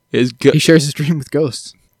whatever. He shares his dream with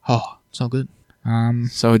ghosts. Oh, so good.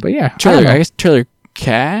 But yeah, I guess trailer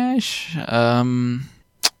cash.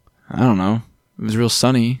 I don't know. It was real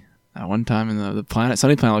sunny at one time, and the planet,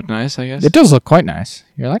 sunny planet, looked nice. I guess it does look quite nice.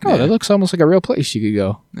 You're like, that looks almost like a real place you could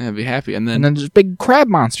go. Yeah, I'd be happy. And then there's big crab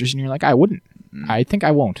monsters, and you're like, I wouldn't. I think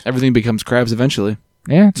I won't. Everything becomes crabs eventually.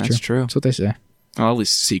 Yeah, that's true. That's what they say. Well, at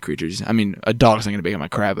least sea creatures. I mean, a dog's not going to become a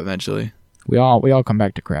crab eventually. We all come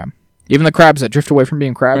back to crab. Even the crabs that drift away from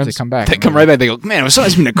being crabs, they come back. They come right back. They go, man, it was so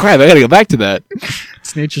nice being a crab. I got to go back to that.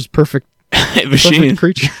 It's nature's perfect machine. Perfect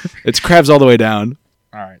creature. It's crabs all the way down.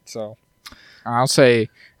 All right, so I'd say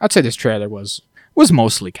this trailer was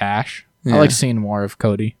mostly cash. Yeah. I like seeing more of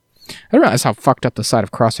Cody. I didn't realize how fucked up the side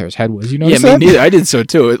of Crosshair's head was. You know? Yeah, me neither. I did so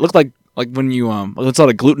too. It looked like when you it's all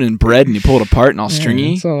the gluten in bread and you pull it apart and all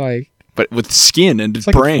stringy. So like, but with skin and it's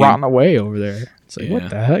brain. Like rotting away over there. It's like, what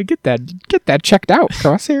the hell? Get that checked out,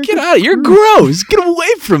 Crosshair. Get out! You're gross. Get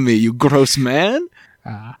away from me, you gross man.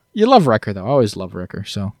 You love Wrecker though. I always love Wrecker.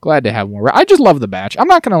 So glad to have more. I just love the batch. I'm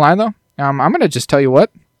not gonna lie though. I'm gonna just tell you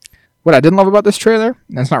what I didn't love about this trailer.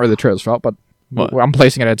 And it's not really the trailer's fault, but I'm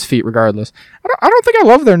placing it at its feet regardless. I don't think I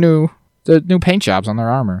love the new paint jobs on their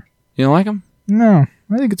armor. You don't like them? No,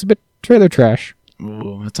 I think it's a bit trailer trash.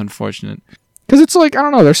 Ooh, that's unfortunate. Because it's like, I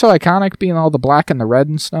don't know, they're so iconic being all the black and the red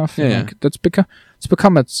and stuff. Yeah. And like, it's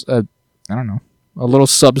become I don't know, a little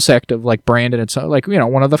subsect of like brand, and it's like, you know,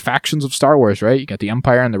 one of the factions of Star Wars, right? You got the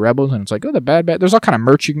Empire and the Rebels, and it's like, oh, the Bad Batch. There's all kind of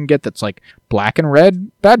merch you can get that's like black and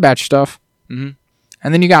red Bad Batch stuff. Mm-hmm.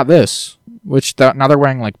 And then you got this, which now they're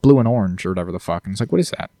wearing like blue and orange or whatever the fuck. And it's like, what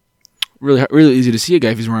is that? Really, really easy to see a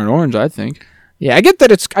guy if he's wearing orange, I think. Yeah, I get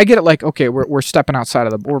that. I get it. Like, okay, we're stepping outside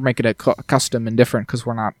of we're making it custom and different because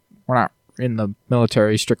we're not in the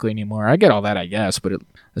military strictly anymore. I get all that, I guess, but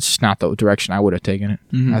it's just not the direction I would have taken it.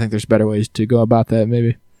 Mm-hmm. I think there's better ways to go about that.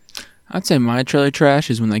 Maybe. I'd say my trailer trash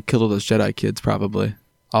is when they killed all those Jedi kids. Probably.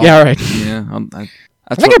 Yeah, all right. Yeah.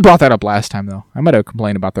 I think I brought that up last time though. I might have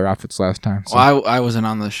complained about their outfits last time. So. Well, I wasn't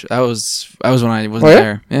on the. That was when I wasn't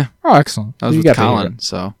there. Yeah. Oh, excellent. I was with Colin.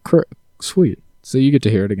 So sweet. So you get to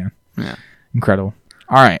hear it again. Yeah. Incredible.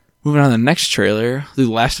 All right. Moving on to the next trailer. The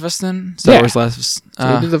Last of Us then? Star Wars Last of Us.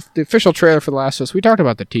 So we did the official trailer for The Last of Us. We talked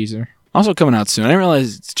about the teaser. Also coming out soon. I didn't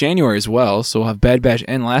realize it's January as well, so we'll have Bad Batch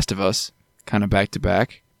and Last of Us kind of back to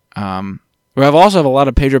back. We'll also have a lot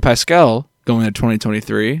of Pedro Pascal going into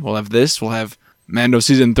 2023. We'll have this. We'll have Mando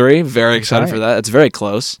Season 3. Very excited for that. It's very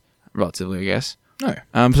close, relatively, I guess. Oh,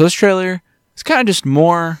 yeah. So this trailer is kind of just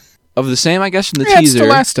more of the same, I guess, from the teaser. It's The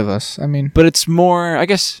Last of Us. I mean... But it's more, I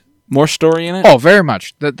guess... More story in it? Oh, very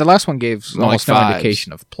much. The last one gave almost like no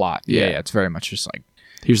indication of plot. Yeah, it's very much just like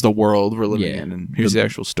here's the world we're living in, and here's the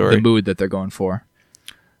actual story. The mood that they're going for.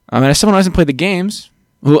 I mean, as someone who hasn't played the games,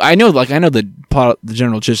 who I know the plot, the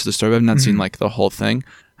general gist of the story, but I've not seen like the whole thing.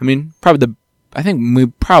 I mean, I think we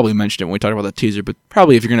probably mentioned it when we talked about the teaser, but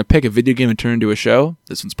probably if you're gonna pick a video game and turn it into a show,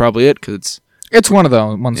 this one's probably it because it's one of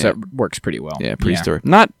the ones that works pretty well. Yeah, pre-story.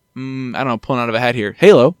 Not I don't know, pulling out of a hat here.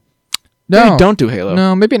 Halo. No, maybe don't do Halo.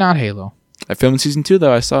 No, maybe not Halo. I filmed season 2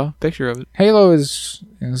 though. I saw a picture of it. Halo is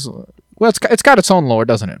well, it's got its own lore,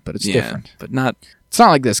 doesn't it? But it's different. But not. It's not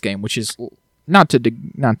like this game, which is not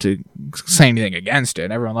to say anything against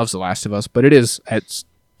it. Everyone loves The Last of Us, but it is at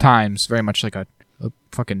times very much like a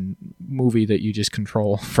fucking movie that you just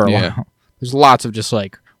control for a while. There's lots of just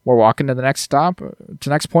like we're walking to the next stop, to the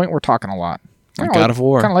next point. We're talking a lot. Like God of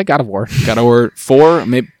War. Kind of like God of War. God of War 4,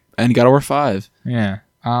 maybe, and God of War 5. Yeah.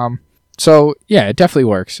 So yeah, it definitely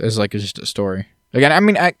works as like just a story. Again, I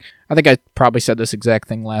mean, I think I probably said this exact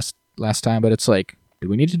thing last time, but it's like, do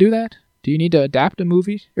we need to do that? Do you need to adapt a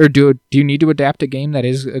movie, or do you need to adapt a game that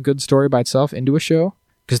is a good story by itself into a show?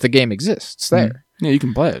 Because the game exists, it's there. Yeah, you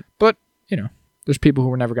can play it. But there's people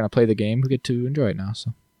who are never going to play the game who get to enjoy it now.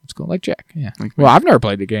 So let's go, like Jack. Yeah. Well, I've never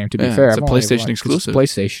played the game. To be fair, it's a PlayStation exclusive. It's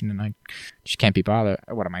PlayStation, and I just can't be bothered.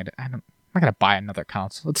 What am I? I'm not going to buy another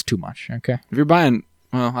console. It's too much. Okay. If you're buying.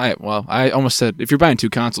 I almost said if you're buying 2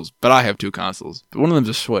 consoles, but I have 2 consoles. But one of them's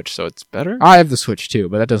a Switch, so it's better. I have the Switch too,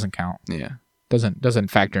 but that doesn't count. Yeah,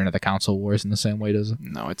 doesn't factor into the console wars in the same way, does it?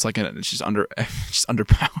 No, it's like it's just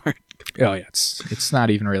underpowered. Oh yeah, it's not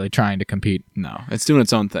even really trying to compete. No, it's doing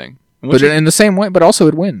its own thing. But in the same way, but also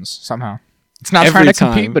it wins somehow. It's not trying to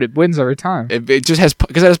compete, but it wins every time. It just has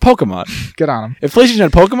because it has Pokemon. Get on them. If PlayStation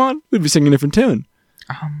had Pokemon, we'd be singing a different tune.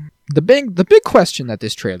 The big question that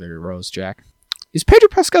this trailer rose, Jack, is Pedro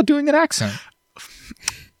Pascal doing an accent?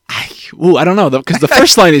 I don't know, though, because the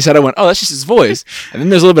first line he said, I went, oh, that's just his voice. And then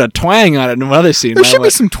there's a little bit of twang on it in another scene. There should be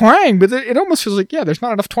some twang, but it almost feels like, there's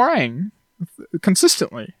not enough twang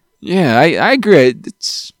consistently. Yeah, I agree.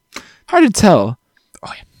 It's hard to tell.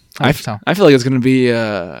 Oh, yeah. I feel like it's going to be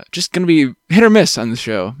just going to be hit or miss on the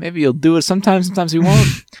show. Maybe he'll do it sometimes he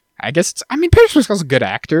won't. I guess Pedro Pascal's a good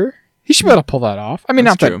actor. He should be able to pull that off. I mean,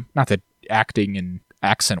 not that acting and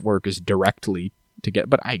accent work is directly to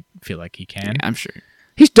get, but I feel like he can. Yeah, I'm sure.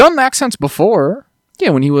 He's done accents before. Yeah,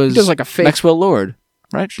 when he does like a fake Maxwell Lord,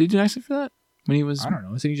 right? Did he do an accent for that? When he was, I don't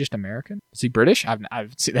know. Isn't he just American? Is he British?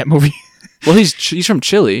 I've seen that movie. Well, he's from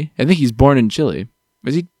Chile. I think he's born in Chile.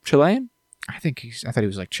 Is he Chilean? I thought he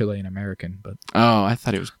was like Chilean American, but I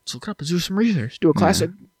thought he was. Let's look it up. Let's do some research. Do a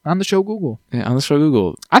classic on the show Google. Yeah, on the show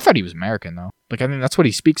Google. I thought he was American though. Like I think that's what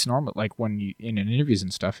he speaks normal. Like when you in interviews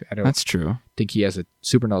and stuff. That's true. Think he has a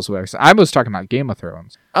super noticeable accent. I was talking about Game of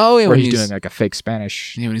Thrones. Oh yeah, where he's doing like a fake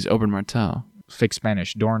Spanish. Yeah, when he's Oberyn Martell. Fake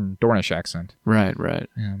Spanish Dornish accent. Right.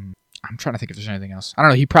 I'm trying to think if there's anything else. I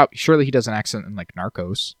don't know. Surely he does an accent in like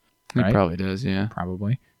Narcos. He right? probably does. Yeah,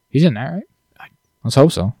 probably. He's in that, right? Let's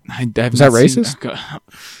hope so. Is that racist?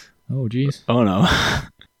 Oh, jeez. Oh, no.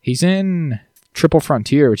 He's in Triple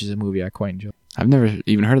Frontier, which is a movie I quite enjoy. I've never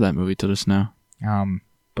even heard of that movie till just now.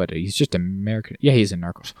 But he's just American. Yeah, he's in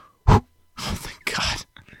Narcos. Oh, thank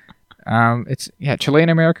God. It's Chilean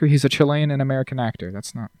American. He's a Chilean and American actor.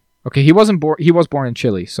 That's not okay. He was born in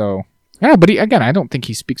Chile, so yeah. But again, I don't think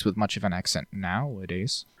he speaks with much of an accent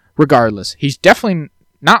nowadays. Regardless, he's definitely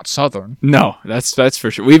not Southern. No, that's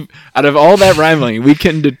for sure. Out of all that rambling, we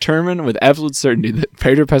can determine with absolute certainty that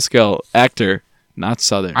Pedro Pascal, actor, not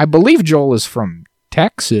Southern. I believe Joel is from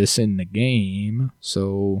Texas in the game,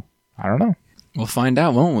 so I don't know. We'll find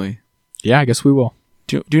out, won't we? Yeah, I guess we will.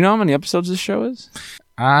 Do you know how many episodes this show is?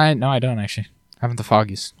 No, I don't actually. I haven't the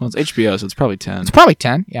foggiest. Well, it's HBO, so it's probably 10. It's probably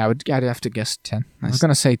 10. Yeah, I'd have to guess 10. Nice. I was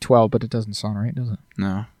gonna say 12, but it doesn't sound right, does it?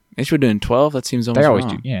 No, HBO doing 12. That seems almost. They always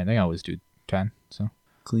wrong. do. Yeah, they always do 10. So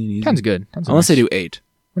clean, easy. 10's good. Unless they do 8.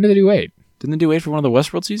 When did they do 8? Didn't they do 8 for one of the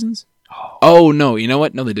Westworld seasons? Oh no! You know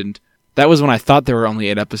what? No, they didn't. That was when I thought there were only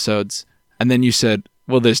 8 episodes, and then you said,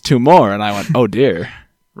 "Well, there's 2 more," and I went, "Oh dear."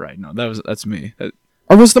 Right? No, that's me.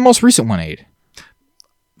 Or was the most recent one 8?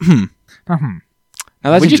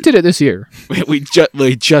 Now we just did it this year. We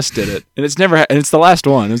just did it, and it's and it's the last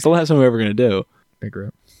one. It's the last one we're ever gonna do. Big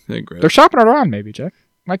rip. They're shopping it around. Maybe Jack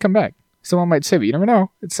might come back. Someone might save it. You never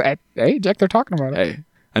know. Hey Jack, they're talking about it. Hey,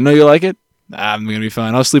 I know you like it. I'm gonna be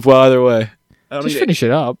fine. I'll sleep well either way. Just finish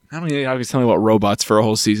it up. I don't need you tell me about robots for a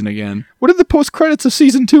whole season again. What did the post credits of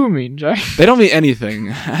season 2 mean, Jack? They don't mean anything.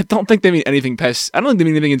 I don't think they mean anything past. I don't think they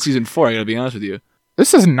mean anything in season 4. I gotta be honest with you.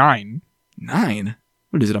 This is 9. 9.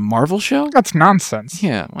 What is it? A Marvel show? That's nonsense.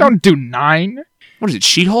 Yeah. Don't do 9. What is it?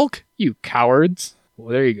 She-Hulk? You cowards.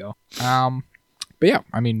 Well, there you go. But yeah,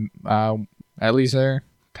 I mean, at least they're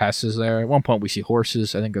Tess is there. At one point, we see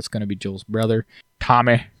horses. I think that's going to be Joel's brother,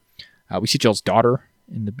 Tommy. We see Joel's daughter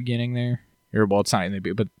in the beginning there. Well, it's not in the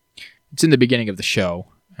beginning, but it's in the beginning of the show.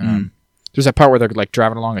 There's that part where they're like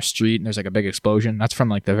driving along a street and there's like a big explosion. That's from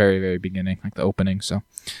like the very, very beginning, like the opening. So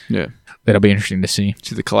yeah, that'll be interesting to see.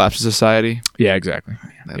 See the collapse of society. Yeah, exactly.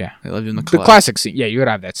 They lived in the classic scene. Yeah, you would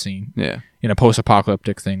have that scene. Yeah, in a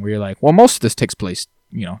post-apocalyptic thing where you're like, well, most of this takes place,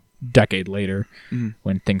 decade later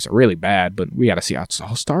when things are really bad, but we got to see how it's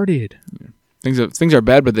all started. Yeah. Things are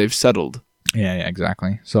bad, but they've settled. Yeah,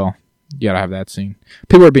 exactly. So you got to have that scene.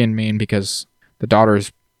 People are being mean because the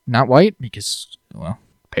daughter's not white because, well,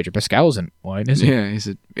 Pedro Pascal isn't white, is he? Yeah,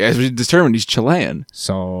 as we determined, he's Chilean.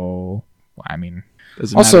 So, I mean,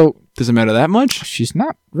 does it matter that much? She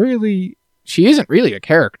isn't really a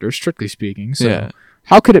character, strictly speaking. So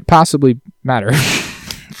how could it possibly matter?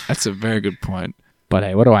 That's a very good point. But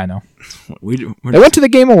hey, what do I know? They went to the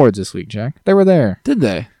Game Awards this week, Jack. They were there. Did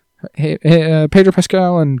they? Hey, Pedro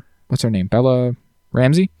Pascal and what's her name? Bella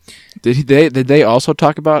Ramsey? Did they also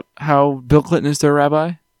talk about how Bill Clinton is their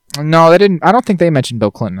rabbi? No, they didn't. I don't think they mentioned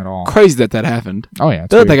Bill Clinton at all. Crazy that happened. Oh, yeah.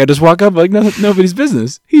 The other thing, I just walk up like nobody's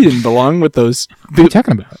business. He didn't belong with those. What are you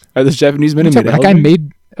talking about? Those Japanese men. That guy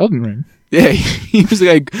made Elden Ring. Yeah, he was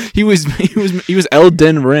like he was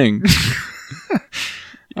Elden Ring.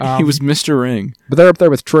 He was Mr. Ring. But they're up there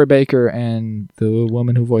with Troy Baker and the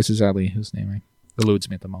woman who voices Ellie, whose name eludes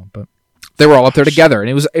me at the moment. But they were all up there together, and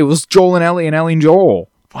it was Joel and Ellie and Joel.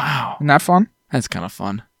 Wow, isn't that fun? That's kind of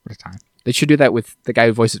fun. What a time. They should do that with the guy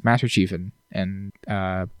who voices Master Chief and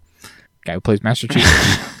guy who plays Master Chief.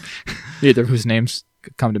 Neither of whose names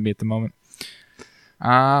come to me at the moment.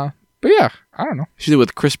 But yeah, I don't know. Should do it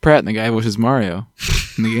with Chris Pratt and the guy who voices Mario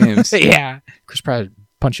in the games. Yeah, Chris Pratt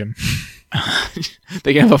punch him.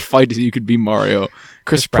 They can have a fight so you could be Mario.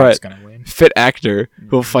 Chris Pratt's gonna win. Fit actor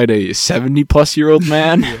who'll fight a 70-plus-year-old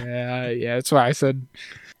man. Yeah, that's why I said.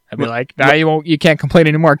 I'd be like, now you can't complain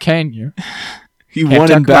anymore, can you? He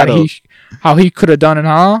won in battle. How he could have done it,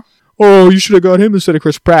 huh? Oh, you should have got him instead of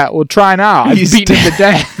Chris Pratt. Well, try now. I've beaten him to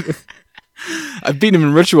death. I beat him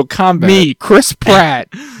in ritual combat. Me, Chris Pratt,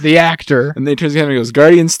 the actor. And then he turns around and goes,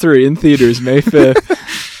 Guardians 3 in theaters, May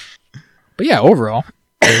 5th. But yeah, overall.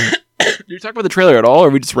 Did you talk about the trailer at all, or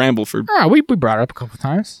we just ramble for... We brought it up a couple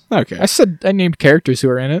times. Okay. I named characters who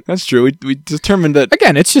are in it. That's true. We determined that...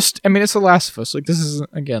 Again, it's The Last of Us. Like, this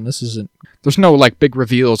isn't... There's no, like, big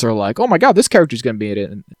reveals or, like, oh my god, this character's going to be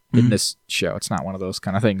in this show. It's not one of those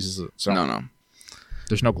kind of things, is it? So, no.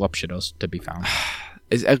 There's no Glupshidos to be found.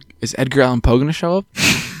 Is Edgar Allan Poe going to show up?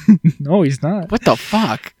 No, he's not. What the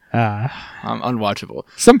fuck? Unwatchable.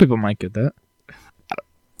 Some people might get that.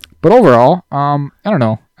 But overall, I don't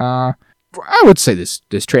know. I would say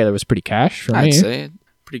this trailer was pretty cash for me. I'd say it.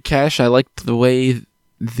 Pretty cash. I liked the way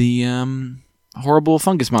the horrible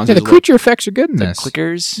fungus monsters. Yeah, the creature effects are good in this. The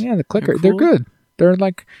clickers. Yeah, the clicker. They're good. They're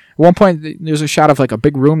like, at one point, there's a shot of like a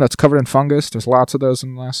big room that's covered in fungus. There's lots of those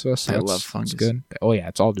in The Last of Us. So I love fungus. That's good. Oh yeah,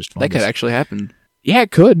 it's all just fungus. That could actually happen. Yeah,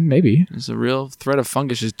 it could, maybe. There's a real threat of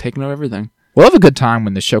fungus just taking over everything. We'll have a good time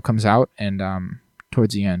when the show comes out, and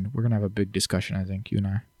towards the end, we're going to have a big discussion, I think, you and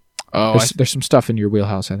I. Oh, there's some stuff in your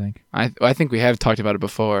wheelhouse, I think. I think we have talked about it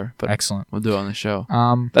before, but excellent. We'll do it on the show.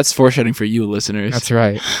 That's foreshadowing for you listeners. That's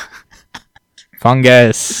right.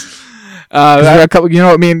 Fungus. A couple, you know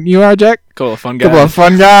what I mean? You are, Jack? Couple of fun guys. Couple of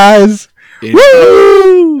fun guys.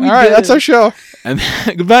 Woo! All right, that's our show. And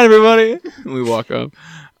goodbye, everybody. We walk up.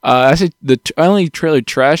 I say the only trailer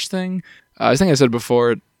trash thing. I think I said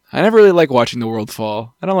before. I never really like watching the world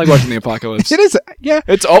fall. I don't like watching the apocalypse. It is, yeah.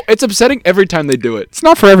 It's upsetting every time they do it. It's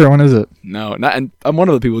not for everyone, is it? No, not. And I'm one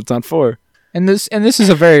of the people it's not for. And this is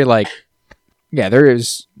a very there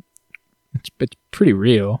is. It's pretty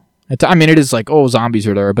real. It is like, oh, zombies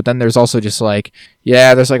are there, but then there's also just like,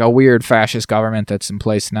 yeah, there's like a weird fascist government that's in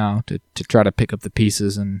place now to try to pick up the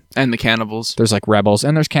pieces and the cannibals. There's like rebels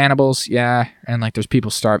and there's cannibals, yeah, and like there's people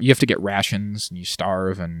starve. You have to get rations and you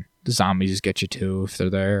starve, and the zombies get you too if they're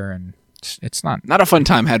there, and it's not a fun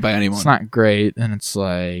time had by anyone. It's not great, and it's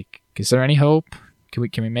like, is there any hope? Can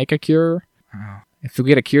we make a cure? If we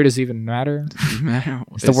get a cure, does it even matter?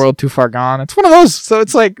 Is the world too far gone? It's one of those. So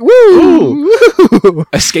it's like, woo!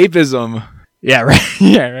 Escapism. Yeah, right.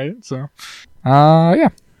 Yeah, right. So, yeah.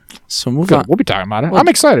 So moving on. We'll be talking about it. I'm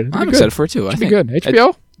excited. I'm excited for it too. I think good.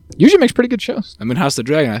 HBO usually makes pretty good shows. I mean, House of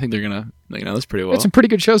the Dragon. I think they're gonna this pretty well. It's some pretty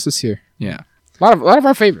good shows this year. Yeah, a lot of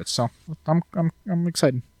our favorites. So I'm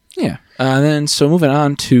excited. Yeah. Then moving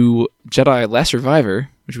on to Jedi Last Survivor,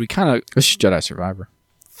 which we kind of. It's Jedi Survivor.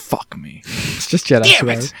 Fuck me. It's just Jedi Damn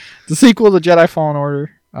Survivor. It. The sequel to Jedi Fallen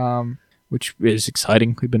Order, which is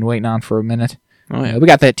exciting. We've been waiting on for a minute. Oh yeah. We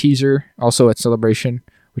got that teaser also at Celebration.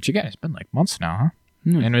 which again, it's been like months now, huh?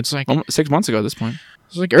 And it's like almost 6 months ago at this point.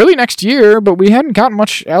 It's like early next year, but we hadn't gotten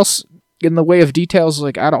much else in the way of details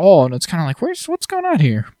like at all. And it's kind of like, what's going on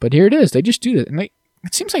here? But here it is. They just do it. And it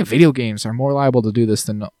seems like video games are more liable to do this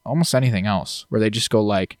than almost anything else, where they just go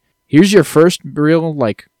like, here's your first real,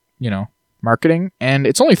 like, marketing. And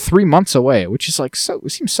it's only 3 months away, which is like,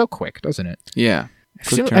 it seems so quick, doesn't it? Yeah. It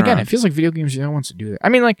feels like video games are the only ones to do that. I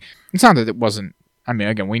mean, like, it's not that it wasn't. I mean,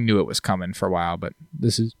 again, we knew it was coming for a while, but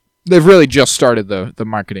they've really just started the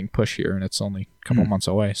marketing push here, and it's only a couple months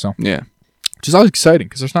away. So yeah, which is always exciting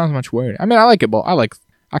because there's not as much waiting. I mean, I like it, but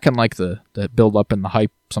I can like the build up and the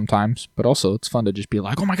hype sometimes, but also it's fun to just be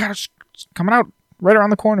like, oh my god, it's coming out right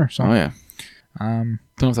around the corner. So yeah, don't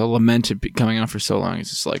have to lament it coming out for so long.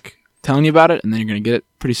 It's just like telling you about it, and then you're gonna get it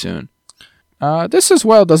pretty soon. This as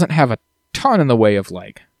well doesn't have a ton in the way of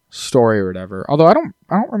like story or whatever. Although I don't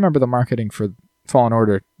remember the marketing for Fallen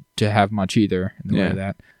Order to have much either in the way of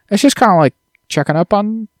that. It's just kind of like checking up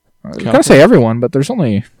on, I gotta say everyone, but there's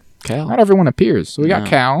only, Cal. Not everyone appears. So we got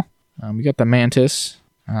Cal, we got the Mantis,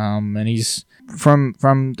 and he's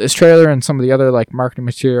from this trailer and some of the other like marketing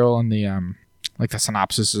material and the, like the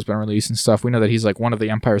synopsis has been released and stuff. We know that he's like one of the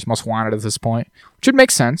Empire's most wanted at this point, which would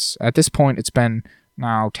make sense. At this point, it's been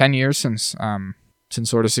now 10 years since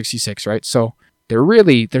Order 66, right? So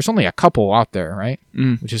there's only a couple out there, right?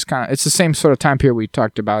 Which is it's the same sort of time period we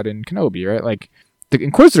talked about in Kenobi, right? Like, the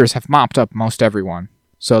Inquisitors have mopped up most everyone.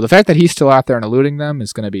 So the fact that he's still out there and eluding them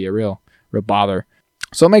is going to be a real bother.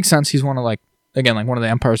 So it makes sense. He's one of one of the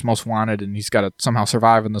Empire's most wanted, and he's got to somehow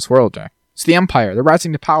survive in this world. It's the Empire. They're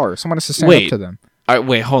rising to power. Someone has to stand up to them.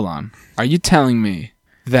 Wait, hold on. Are you telling me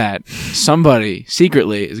that somebody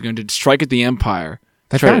secretly is going to strike at the Empire?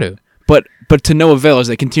 They've got to. But to no avail as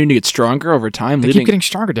they continue to get stronger over time. They keep getting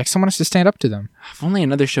stronger, Dick. Someone has to stand up to them. If only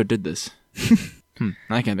another show did this.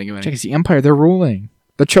 I can't think of any. Check, it's the Empire. They're ruling.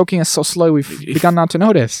 They're choking us so slow we've begun not to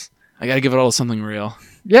notice. I gotta give it all to something real.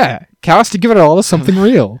 Yeah. Cal has to give it all to something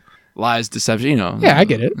real. Lies, deception, Yeah, I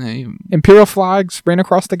get it. Imperial flags spraying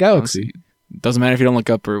across the galaxy. Doesn't matter if you don't look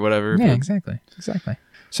up or whatever. Yeah, exactly.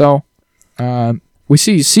 So, we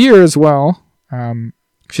see Seer as well.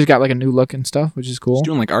 She's got like a new look and stuff, which is cool. She's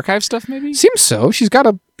doing like archive stuff, maybe? Seems so. She's got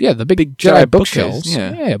the big Jedi bookshelves.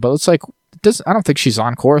 Yeah, but it's like, I don't think she's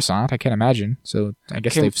on Coruscant. I can't imagine. So I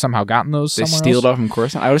guess they've somehow gotten those somewhere else. They steal it off from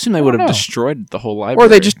Coruscant? I would assume they would have destroyed the whole library. Or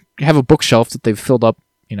they just have a bookshelf that they've filled up,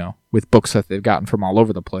 with books that they've gotten from all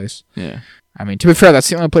over the place. Yeah. I mean, to be fair, that's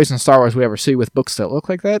the only place in Star Wars we ever see with books that look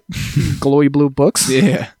like that. Glowy blue books.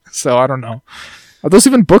 Yeah. So I don't know. Are those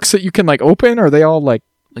even books that you can like open? Or are they all like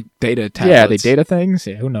data tablets? Yeah, they data things.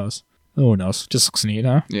 Yeah, who knows? Just looks neat,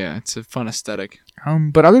 huh? Yeah, it's a fun aesthetic.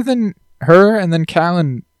 But other than her and then Cal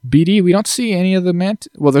and BD, we don't see any of the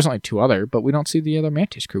well, there's only two other, but we don't see the other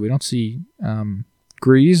Mantis crew. We don't see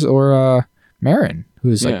Grease or Marin,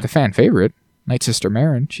 who's like the fan favorite. Night Sister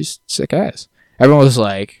Marin. She's sick ass. Everyone was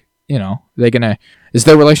like, is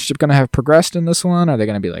their relationship gonna have progressed in this one? Are they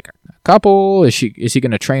gonna be like a couple? Is he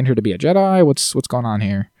gonna train her to be a Jedi? What's going on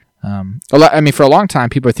here? For a long time,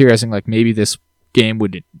 people are theorizing like maybe this game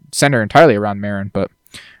would center entirely around Marin, but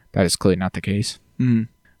that is clearly not the case.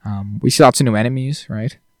 We see lots of new enemies,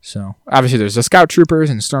 right? So obviously there's the scout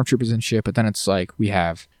troopers and stormtroopers and shit, but then it's like we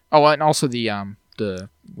have and also the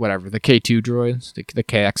K2 droids, the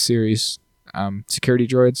KX series security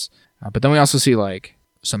droids, but then we also see like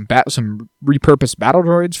some repurposed battle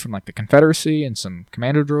droids from like the Confederacy and some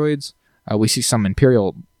commando droids. We see some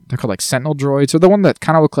Imperial, they're called like Sentinel droids, or the one that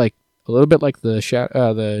kind of look like a little bit like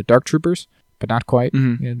the Dark Troopers, but not quite.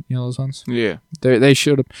 You know those ones? Yeah. They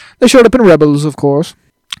showed up. They showed up in Rebels, of course.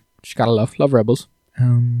 Just gotta love Rebels.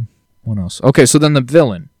 What else? Okay, so then the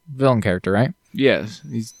villain character, right? Yes.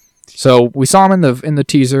 So we saw him in the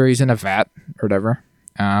teaser. He's in a vat or whatever.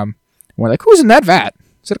 We're like, who's in that vat?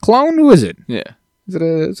 Is it a clone? Who is it? Yeah. Is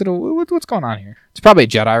it a what's going on here? It's probably a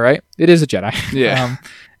Jedi, right? It is a Jedi. Yeah.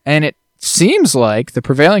 And it seems like the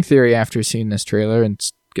prevailing theory after seeing this trailer and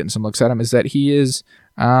getting some looks at him is that he is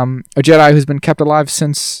a Jedi who's been kept alive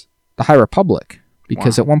since the High Republic.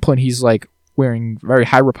 Because at one point he's like wearing very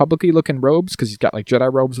High Republic-y looking robes because he's got like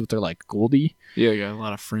Jedi robes with their like goldy. Yeah, got a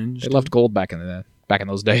lot of fringe. They loved gold back in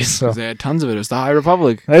those days. So they had tons of it. It was the High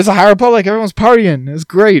Republic. There's the High Republic. Everyone's partying. It was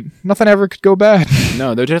great. Nothing ever could go bad.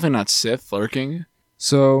 No, they're definitely not Sith lurking.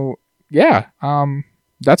 So yeah,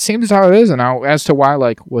 that seems how it is. And now as to why,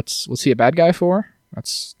 like, what's he a bad guy for?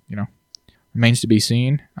 That's remains to be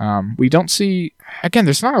seen. We don't see again.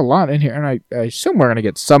 There's not a lot in here, and I assume we're gonna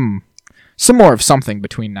get some more of something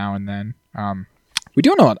between now and then. We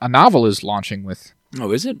do know a novel is launching with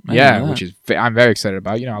Oh, is it? I didn't Yeah, know that. which is I'm very excited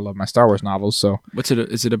about. You know, I love my Star Wars novels, so What's it?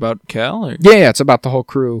 Is it about Cal? Or? yeah, it's about the whole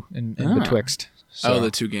crew in betwixt. So,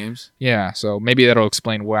 the 2 games. yeah, so maybe that'll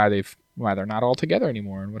explain why they're not all together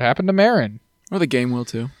anymore and what happened to Marin. Or the game will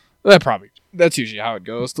too. That's usually how it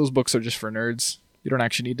goes. Those books are just for nerds. You don't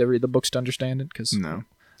actually need to read the books to understand it because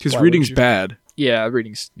Because why reading's wouldn't you? bad. Yeah,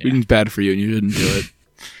 reading's Bad for you, and you shouldn't do it.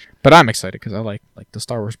 But I'm excited because I like the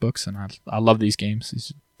Star Wars books and I love these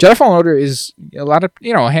games. Jedi Fallen Order is a lot of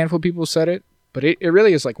a handful of people said it, but it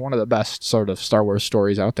really is like one of the best sort of Star Wars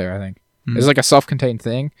stories out there. I think it's like a self-contained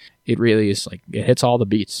thing. It really is like it hits all the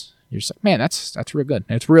beats. You're just like, man, that's real good.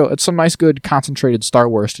 It's real. It's some nice, good, concentrated Star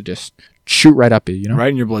Wars to just shoot right up you. Right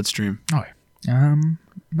in your bloodstream. Oh yeah.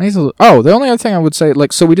 The only other thing I would say,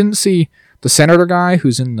 like, so we didn't see the senator guy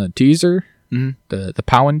who's in the teaser. Mm-hmm. The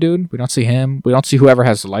Powan dude. We don't see him. We don't see whoever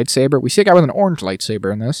has the lightsaber. We see a guy with an orange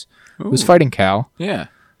lightsaber in this who's fighting Cal. Yeah.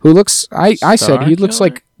 Who looks? I said he looks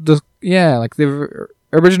Killer? like the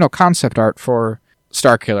original concept art for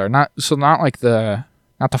Star Killer. Not like the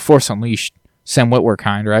Force Unleashed Sam Witwer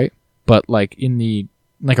kind, right? But like in the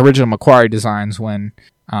original Macquarie designs when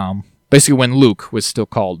basically when Luke was still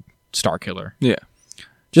called Star Killer. Yeah.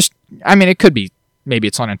 It could be maybe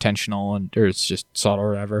it's unintentional or it's just subtle or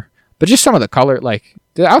whatever. But just some of the color, like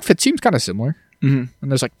the outfit seems kind of similar. Mm-hmm.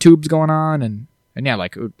 And there's like tubes going on and yeah,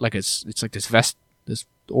 like it's like this vest, this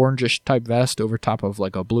orangish type vest over top of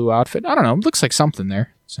like a blue outfit. I don't know. It looks like something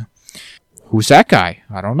there. So who's that guy?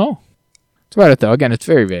 I don't know. That's about it though. Again, it's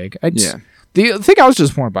very vague. The thing I was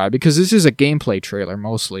disappointed by, because this is a gameplay trailer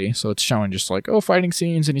mostly, so it's showing just like, fighting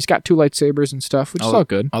scenes, and he's got 2 lightsabers and stuff, which is all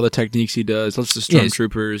good. All the techniques he does. Lots of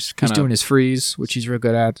stormtroopers. He's doing his freeze, which he's real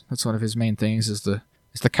good at. That's one of his main things, is the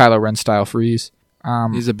Kylo Ren style freeze.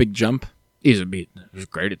 He's a big jump. He's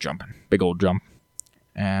great at jumping. Big old jump.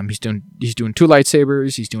 He's doing 2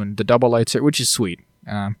 lightsabers. He's doing the double lightsaber, which is sweet.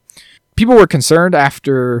 People were concerned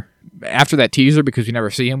after that teaser because we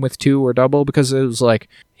never see him with 2 or double, because it was like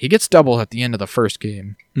he gets double at the end of the first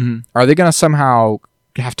game. Mm-hmm. Are they gonna somehow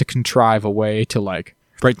have to contrive a way to like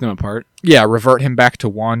break them apart? Yeah, revert him back to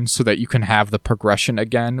 1 so that you can have the progression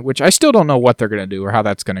again, which I still don't know what they're gonna do or how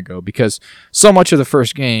that's gonna go, because so much of the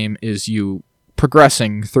first game is you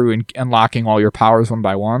progressing through and unlocking all your powers one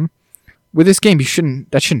by one. With this game,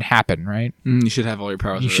 that shouldn't happen, right? You should have all your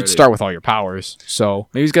powers. You should start with all your powers. So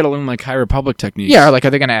maybe he's got to learn like High Republic techniques. Yeah, like are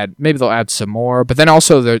they gonna add? Maybe they'll add some more, but then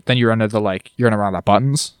also then you're under you're gonna run out of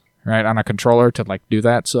buttons, right, on a controller to like do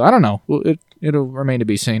that. So I don't know. It'll remain to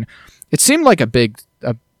be seen. It seemed like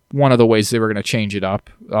one of the ways they were gonna change it up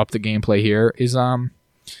the gameplay here is the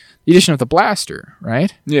addition of the blaster,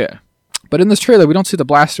 right? Yeah. But in this trailer, we don't see the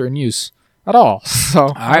blaster in use at all.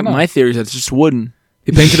 So my theory is that it's just wooden.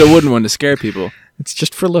 He painted a wooden one to scare people. It's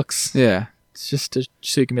just for looks. Yeah. It's just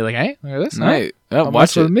so you can be like, hey, look at this. Hey, Don't watch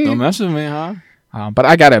mess with it. me. Don't mess with me, huh? But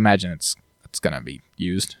I gotta imagine it's gonna be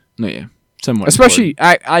used. Yeah. Somewhat. Especially,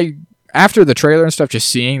 I after the trailer and stuff, just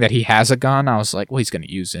seeing that he has a gun, I was like, well, he's gonna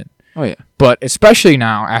use it. Oh yeah. But especially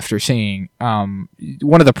now after seeing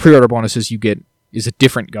one of the pre-order bonuses you get is a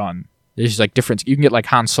different gun. There's like different. You can get like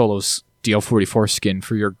Han Solo's DL-44 skin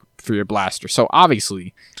for your blaster. So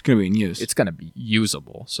obviously it's gonna be in use. It's gonna be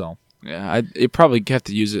usable. So yeah, you probably have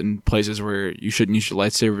to use it in places where you shouldn't use your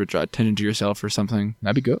lightsaber to draw attention to yourself or something.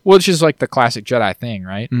 That'd be good. Well, it's just like the classic Jedi thing,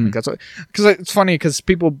 right? Like that's because it's funny because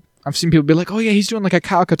I've seen people be like, oh yeah, he's doing like a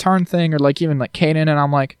Kyle Katarn thing, or like even like Kanan, and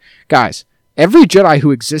I'm like, guys, every Jedi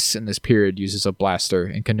who exists in this period uses a blaster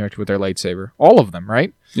and can connect with their lightsaber. All of them,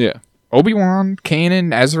 right? Yeah. Obi-Wan,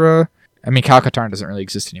 Kanan, Ezra. I mean, Kyle Katarn doesn't really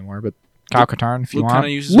exist anymore, but Kyle Katarn, if you Luke want.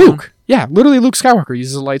 Uses Luke. one? Yeah, literally Luke Skywalker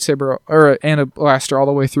uses a lightsaber and a blaster all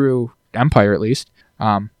the way through Empire, at least.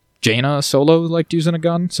 Jaina Solo liked using a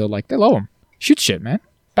gun, so like they love him. Shoot shit, man.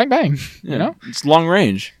 Bang bang. Yeah. You know? It's long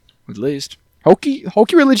range, at least. Hokey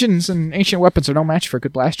religions and ancient weapons are no match for a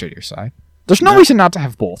good blaster at your side. There's no reason not to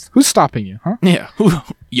have both. Who's stopping you, huh? Yeah.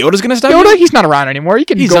 Yoda's gonna stop Yoda, you? he's not around anymore.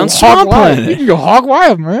 He's on Swamp Planet. You can go hog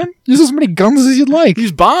wild, man. Use as many guns as you'd like.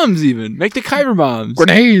 Use bombs even. Make the Kyber bombs.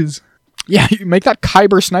 Grenades. Yeah, you make that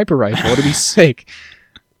Kyber sniper rifle. It'd be sick.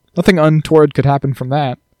 Nothing untoward could happen from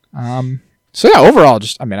that. So yeah, overall,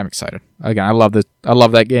 I'm excited. Again, I love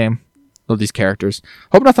that game. Love these characters.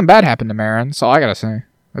 Hope nothing bad happened to Marin. That's all I gotta say.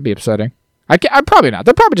 That'd be upsetting. I'm probably not.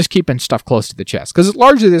 They're probably just keeping stuff close to the chest, because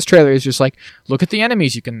largely this trailer is just like, look at the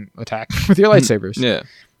enemies you can attack with your lightsabers. Yeah.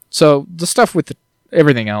 So the stuff with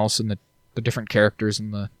everything else and the different characters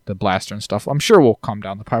and the blaster and stuff, I'm sure will come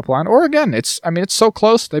down the pipeline. Or again, it's so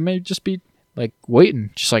close, they may just be like waiting,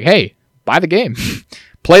 just like, hey, buy the game.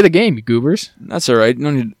 Play the game, you goobers. That's all right.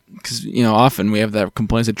 No need, because often we have that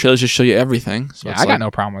complaints that trailers just show you everything. So Yeah, I got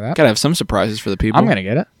no problem with that. Gotta have some surprises for the people. I'm gonna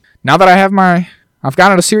get it now that I've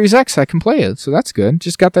got it a Series X. I can play it, so that's good.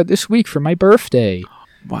 Just got that this week for my birthday.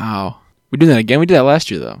 Wow, we're doing that again. We did that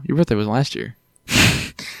last year though. Your birthday was last year.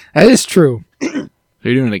 That is true. So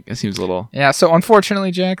you're doing it. It seems a little. Yeah. So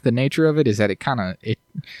unfortunately, Jack, the nature of it is that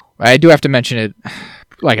I do have to mention it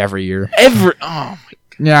like every year. Oh my.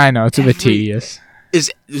 Yeah, I know it's a bit tedious.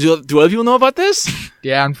 Do other people know about this?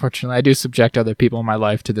 Yeah, unfortunately, I do subject other people in my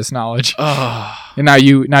life to this knowledge. Oh, And now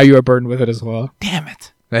you are burdened with it as well. damn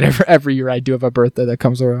it! That every year I do have a birthday that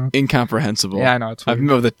comes around. Incomprehensible. Yeah, I know it's weird. I've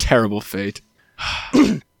met with a terrible fate.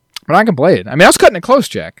 But I can play it. I mean, I was cutting it close,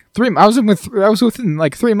 Jack. I was within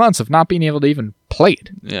like 3 months of not being able to even play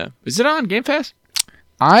it. Yeah. Is it on Game Pass?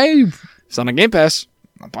 It's It's on Game Pass.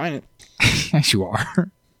 I'm not buying it. yes, you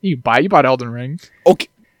are. You bought Elden Ring. Okay.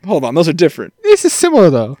 Hold on. Those are different. This is similar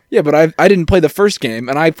though. Yeah, but I didn't play the first game,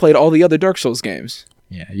 and I played all the other Dark Souls games.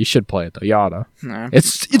 Yeah, you should play it though. You oughta. Nah.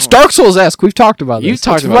 It's Dark Souls-esque. We've talked about this. You've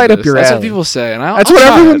talked It's about right this. up your That's alley. what people say, and That's I'll what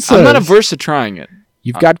try everyone it. says. I'm not averse to trying it.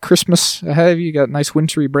 You've got Christmas ahead of you. You got a nice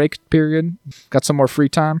wintry break period. Got some more free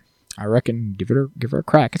time. I reckon give her a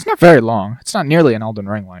crack. It's not very long. It's not nearly an Elden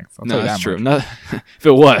Ring length. I'll tell No, you that's that true. much. If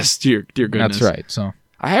it was, dear goodness. That's right. So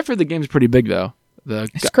I have heard the game's pretty big though. The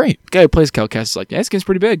it's great. guy who plays Calcast is like, yeah, this game's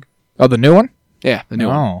pretty big. Oh, the new one? Yeah, the new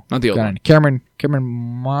one, not the old got one. it. Cameron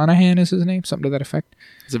Monaghan is his name. Something to that effect.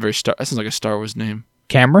 It's a very that sounds like a Star Wars name.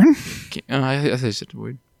 Cameron? I think it's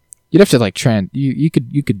weird. You'd have to like you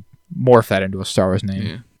could morph that into a Star Wars name.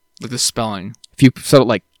 Yeah, like the spelling. If you so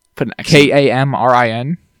like Put an X.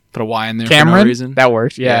 Camerin. Put a Y in there Cameron. for no reason. That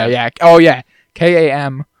works. Yeah. Yeah. Oh yeah.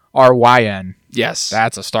 Camryn. Yes.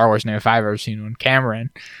 That's a Star Wars name if I've ever seen one.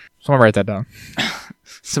 Cameron. Someone write that down.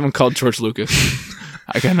 Someone called George Lucas.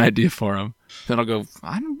 I got an idea for him. Then I'll go.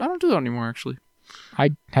 I don't do that anymore. Actually,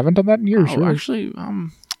 I haven't done that in years. oh, really. actually,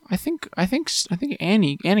 I think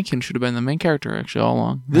Anakin should have been the main character actually all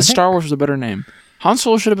along. This think- Star Wars was a better name. Han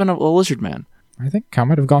Solo should have been a lizard man. I think I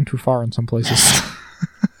might have gone too far in some places.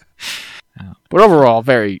 But overall,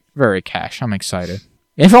 very, very cash. I'm excited.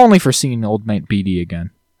 If only for seeing old mate BD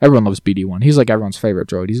again. Everyone loves BD1. He's like everyone's favorite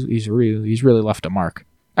droid. He's really left a mark.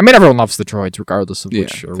 I mean, everyone loves the droids regardless of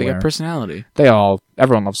which or they where. got personality,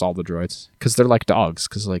 Everyone loves all the droids because they're like dogs.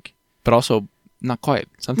 but also not quite.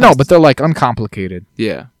 Sometimes No, but they're like uncomplicated.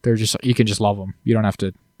 yeah, They're just you can just love them. You don't have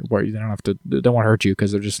to worry. They won't hurt you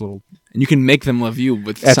because they're just little. and you can make them love you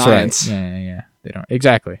with That's science. right. Yeah. They don't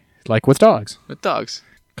exactly like with dogs. With dogs.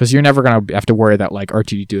 Because you're never gonna have to worry that like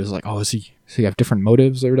R2D2 is like, does he have different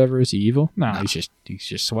motives or whatever? Is he evil? No. He's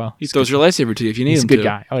just swell. He throws your lightsaber to you if you need He's him a good to.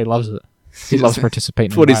 guy. Oh, he loves it. He loves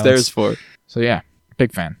participating. That's what in he's violence. there for. So yeah,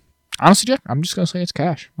 big fan. Honestly, Jack, I'm just gonna say it's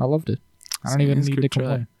cash. I loved it. I don't even It's need good to try.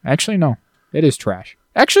 complain. Actually, no, it is trash.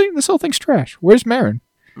 Actually, this whole thing's trash. Where's Marin?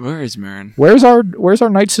 Where is Marin? Where's our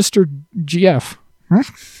night sister GF?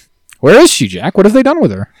 Where is she, Jack? What have they done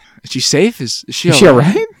with her? Is she safe? Is she all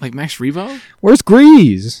right? Like Max Rebo? Where's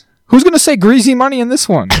Grease? Who's gonna say greasy money in this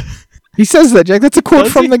one? He says that, Jack. That's a quote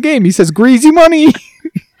Does from he? the game. He says greasy money.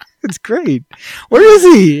 It's great. Where is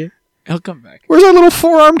he? He'll come back. Where's our little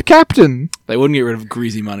four-armed captain? They wouldn't get rid of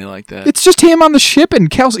greasy money like that. It's just him on the ship,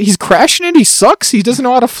 and he's crashing it. He sucks. He doesn't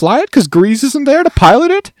know how to fly it because Grease isn't there to pilot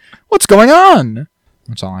it. What's going on?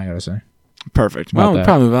 That's all I gotta say. Perfect. About Well, we'll that.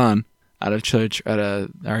 probably move on out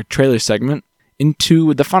of our trailer segment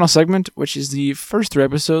into the final segment, which is the first 3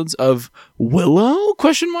 episodes of Willow? ?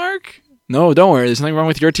 No, don't worry. There's nothing wrong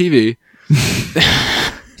with your TV.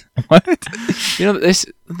 What?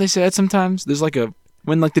 They say that sometimes. There's like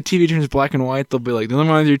when like the TV turns black and white, they'll be like, "There's nothing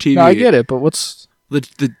wrong with your TV." No, I get it, but what's...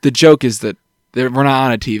 The joke is that we're not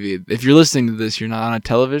on a TV. If you're listening to this, you're not on a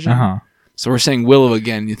television. Uh-huh. So we're saying Willow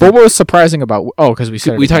again. You But think what was surprising about... Oh, because we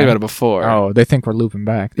said we talked again. about it before. Oh, they think we're looping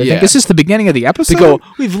back. They Yeah. think, is this the beginning of the episode? They go,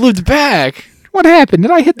 "We've looped back." What happened?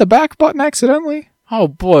 Did I hit the back button accidentally? Oh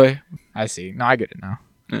boy. I see. No, I get it now.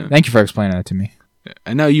 Yeah. Thank you for explaining that to me.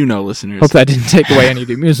 I know you know, listeners. Hope that didn't take away any of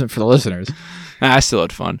the amusement for the listeners. I still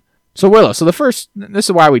had fun. So Willow. So this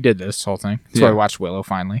is why we did this whole thing. That's why Yeah. we watched Willow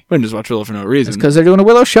finally. We didn't just watch Willow for no reason. It's because they're doing a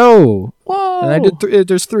Willow show. Whoa! And I did.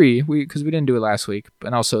 There's 3. Because we didn't do it last week,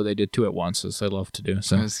 and also they did 2 at once, as they love to do.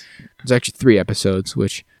 So Yes. there's actually 3 episodes,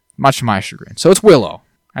 which much to my chagrin. So it's Willow,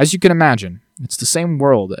 as you can imagine. It's the same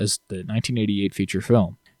world as the 1988 feature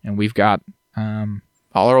film, and we've got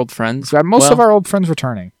All our old friends. most of our old friends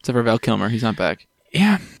returning. Except for Val Kilmer. He's not back.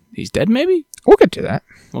 Yeah, He's dead, maybe? we'll get to that.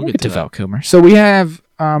 We'll We'll get get to to Val Kilmer. So we have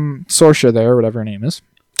Sorsha there, whatever her name is,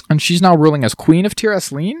 and she's now ruling as Queen of Tir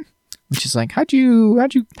Asleen, which is like, how'd you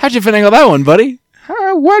How'd you finagle that one, buddy?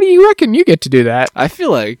 Why do you reckon you get to do that? I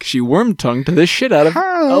feel like she worm-tongued the shit out of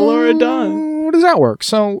Alora Dawn. How does that work?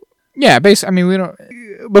 So, yeah, basically, we don't...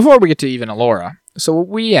 Before we get to even Alora, so what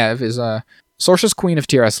we have is Sorceress Queen of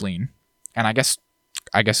Tir Asleen, and I guess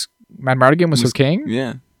Mad Mardigan was her king?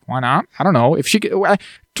 Yeah. Why not? I don't know. If she could...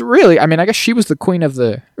 Really, I guess she was the queen of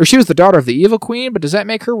the... Or she was the daughter of the evil queen, but does that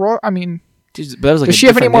make her royal? Does she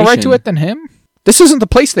have any more right to it than him? This isn't the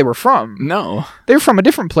place they were from. No. They were from a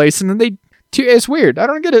different place, and then it's weird. I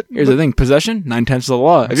don't get it. Here's the thing. Possession, 9/10 of the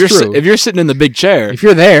law. If you're sitting in the big chair... If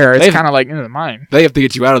you're there, it's kind of like into mine. They have to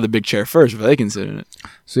get you out of the big chair first before they can sit in it.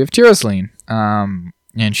 So you have Tir Asleen,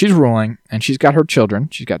 and she's ruling, and she's got her children.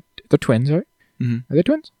 She's got the twins, right? Mm-hmm. Are they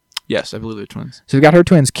twins? Yes, I believe they're twins. So we've got her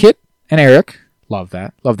twins, Kit and Eric. Love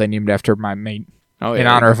that. Love they named after my mate. Oh, yeah. In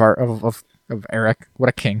honor of Eric. What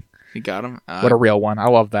a king. He got him. What a real one. I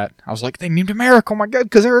love that. I was like, they named him Eric. Oh my god,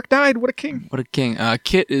 because Eric died. What a king. What a king.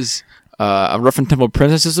 Kit is a rough and tumble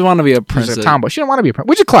princess. Doesn't want to be a princess. She's a tomboy. She don't want to be a princess,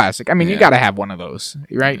 which is classic. You got to have one of those,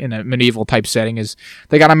 right? In a medieval type setting, is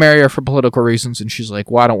they got to marry her for political reasons, and she's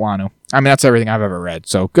like, well, I don't want to. That's everything I've ever read,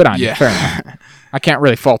 so good on you. Fair enough. I can't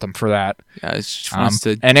really fault him for that. Yeah, she wants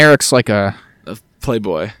to... And Eric's like a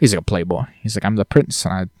playboy. He's like a playboy. He's like, I'm the prince,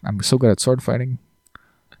 and I'm so good at sword fighting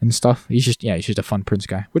and stuff. He's just a fun prince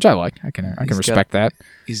guy, which I like. I can respect that.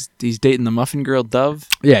 He's dating the muffin girl Dove.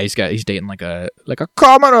 Yeah, he's dating like a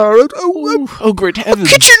commoner. Oh great heavens!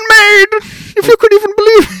 A kitchen maid, if you could even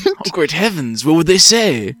believe it. Oh great heavens! What would they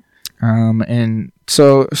say? And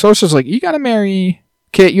so Sorcerer's like, you gotta marry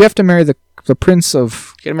Kit. You have to marry the prince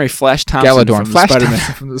of... You gotta marry Flash Thompson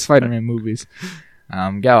from the Spider-Man movies.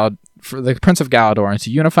 For the Prince of Galador, and to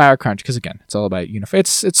unify our country, because again, it's all about unify.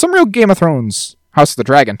 It's some real Game of Thrones, House of the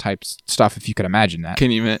Dragon type stuff, if you could imagine that. Can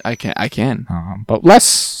you? I can. But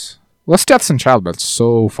less deaths and childbirth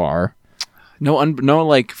so far. No,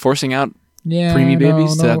 like forcing out preemie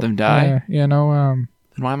babies to have them die. Then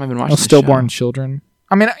why am I been watching? Stillborn children.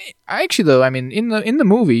 I actually though, in the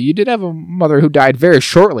movie, you did have a mother who died very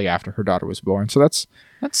shortly after her daughter was born, so that's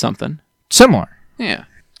something similar. Yeah,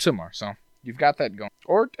 similar. So. You've got that going.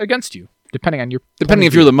 Or against you, depending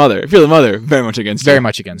if you're the mother. If you're the mother, very much against you. Very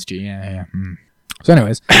much against you, yeah. So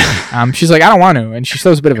anyways, she's like, I don't want to, and she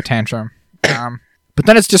throws a bit of a tantrum. But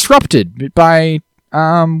then it's disrupted by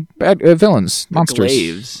bad villains,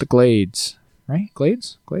 monsters. The Glades. Right?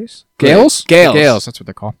 Glades? Gales? Gales, that's what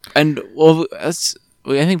they're called. And, I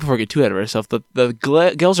think before we get too ahead of ourselves,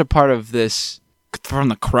 the Gales are part of this, from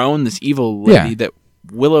the Crone, this evil lady that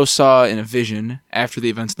Willow saw in a vision after the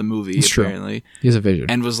events of the movie, apparently. True. He has a vision.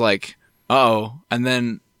 And was like, uh-oh. And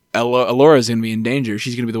then Alora's going to be in danger.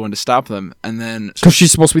 She's going to be the one to stop them. And then... Because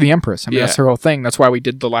she's supposed to be the Empress. That's her whole thing. That's why we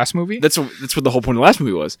did the last movie. That's what the whole point of the last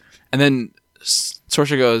movie was. And then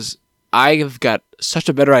Sorcerer goes, I've got such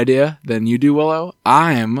a better idea than you do, Willow.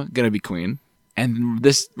 I am going to be queen. And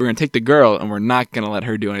we're going to take the girl, and we're not going to let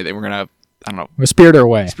her do anything. We're going to, I don't know. We'll spirit her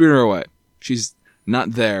away. She's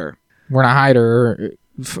not there. We're going to hide her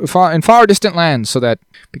in far distant lands, so that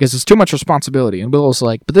because it's too much responsibility. And Willow's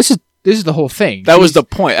like, but this is the whole thing. That was the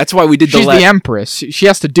point. That's why we did she's the Empress. She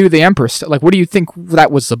has to do the Empress. Like, what do you think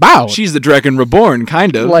that was about? She's the Dragon Reborn,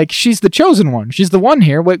 kind of. Like, she's the chosen one. She's the one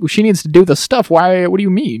here. She needs to do the stuff. Why? What do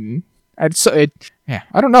you mean? Yeah,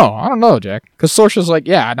 I don't know, Jack. Because Sorcerer's like,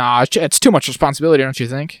 it's too much responsibility, don't you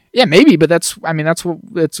think? Yeah, maybe, but that's what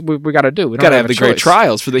we got to do. We got to have the great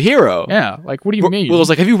trials for the hero. Yeah, like, what do you mean? Willow's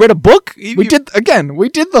like, have you read a book? We did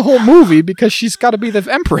the whole movie because she's got to be the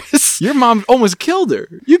Empress. Your mom almost killed her.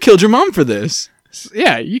 You killed your mom for this.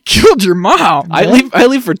 Yeah, you killed your mom. I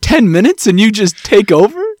leave for 10 minutes and you just take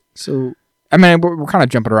over? So, we're kind of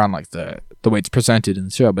jumping around like the way it's presented in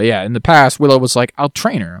the show. But yeah, in the past, Willow was like, I'll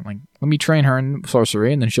train her. Like, let me train her in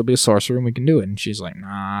sorcery, and then she'll be a sorcerer, and we can do it. And she's like,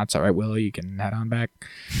 nah, it's all right, Willow. You can head on back.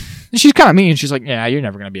 And she's kind of mean. She's like, yeah, you're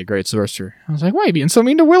never going to be a great sorcerer. I was like, why are you being so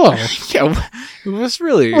mean to Willow? Yeah, what's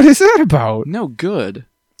really... What is that about? No good.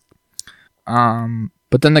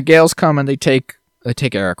 But then the Gales come, and they take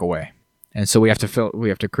Eric away. And so we have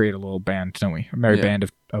to create a little band, don't we? A merry band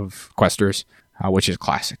of questers, which is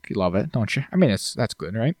classic. You love it, don't you? That's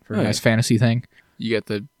good, right? For a nice fantasy thing. You got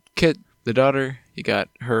the Kit, the daughter. You got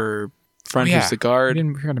her friend who's the guard. We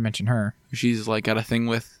didn't forget to mention her. She's like got a thing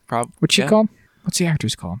with. What's she called? What's the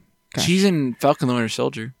actress called? Gosh. She's in Falcon the Winter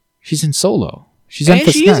Soldier. She's in Solo. She's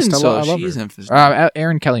Enfys Nest. I love her. Enfys.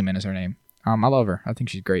 Erin Kellyman is her name. I love her. I think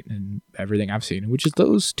she's great in everything I've seen, which is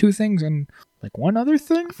those two things and like one other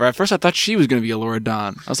thing. At first, I thought she was going to be Alora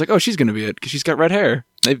Dawn. I was like, oh, she's going to be it because she's got red hair.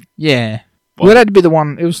 Yeah. Well, it had to be the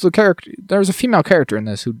one. It was the character. There was a female character in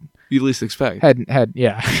this who you least expect. Had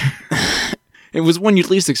yeah. It was one you'd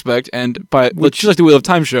least expect, and let's just like the Wheel of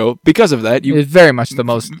Time show, because of that, you it's very much the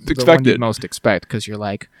one expect you'd it. most expect, because you're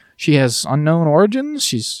like, she has unknown origins.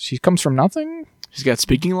 She comes from nothing. She's got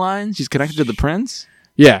speaking lines. She's connected to the prince.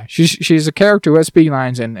 Yeah, she's a character who has speaking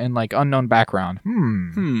lines and like unknown background.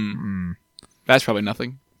 That's probably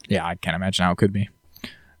nothing. Yeah, I can't imagine how it could be.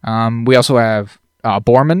 We also have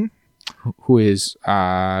Borman, who is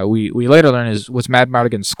we later learn was Mad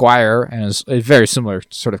Mardigan's squire and is a very similar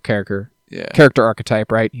sort of character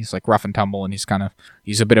archetype, right? He's like rough and tumble, and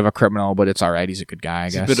he's a bit of a criminal, but it's all right. He's a good guy, I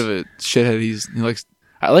guess. He's a bit of a shithead.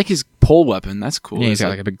 I like his pole weapon. That's cool. Yeah, he's got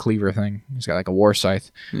like a big cleaver thing. He's got like a war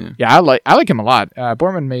scythe. Yeah, I like him a lot.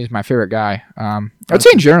 Borman is my favorite guy. I'd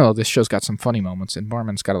say in general, this show's got some funny moments, and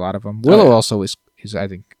Borman's got a lot of them. Willow also is I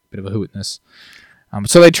think a bit of a hoot in this.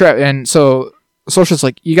 So they and so Sorcerer's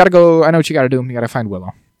like, you got to go. I know what you got to do. You got to find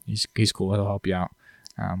Willow. He's cool. He'll help you out.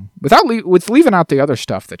 With leaving out the other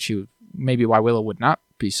stuff that maybe why Willow would not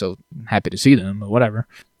be so happy to see them, but whatever.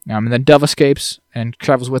 And then Dove escapes and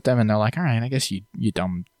travels with them, and they're like, all right, I guess you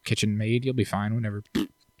dumb kitchen maid, you'll be fine, whatever. Then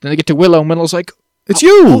they get to Willow, and Willow's like, it's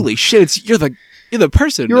you! Holy shit, you're the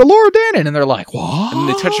person! You're a Laura Dannon! And they're like, what? And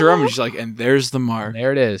they touch her arm, and she's like, and there's the mark. And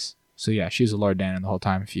there it is. So yeah, she's a Laura Dannon the whole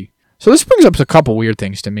time. So this brings up a couple weird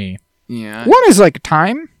things to me. Yeah. One is like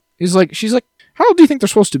time. She's like, how old do you think they're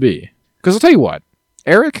supposed to be? Because I'll tell you what,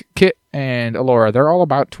 Eric, Kit, and Alora, they're all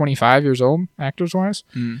about 25 years old, actors-wise.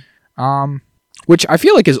 Which I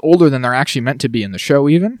feel like is older than they're actually meant to be in the show,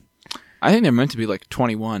 even. I think they're meant to be like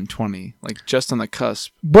 21, 20, like just on the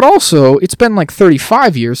cusp. But also, it's been like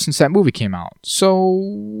 35 years since that movie came out.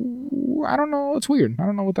 So, I don't know. It's weird. I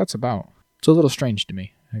don't know what that's about. It's a little strange to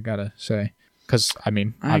me, I gotta say. Because, I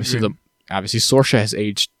mean, obviously Sorsha has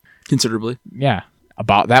aged considerably. Yeah.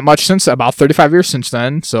 About that much about 35 years since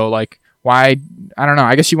then. So, like, why? I don't know.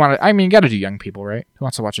 I guess you got to do young people, right? Who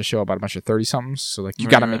wants to watch a show about a bunch of 30-somethings? So, like, you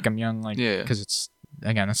got to make them young, like, because it's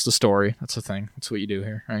the story. That's the thing. That's what you do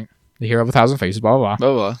here, right? The hero of 1,000 faces, blah, blah,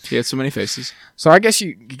 blah. Blah, blah. He had so many faces. So, I guess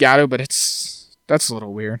you got to, but that's a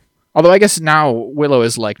little weird. Although, I guess now Willow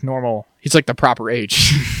is, like, normal. He's, like, the proper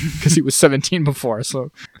age because he was 17 before.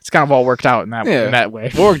 So, it's kind of all worked out in that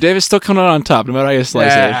way. Warwick Davis still coming out on top, no matter how you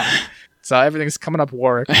slice it. So, everything's coming up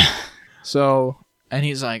Warwick. So... And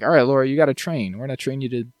he's like, all right, Laura, you got to train. We're going to train you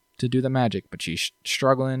to do the magic. But she's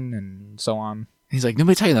struggling and so on. He's like,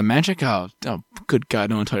 nobody tell you the magic? Oh, good God,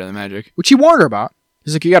 no one tell you the magic. Which he warned her about.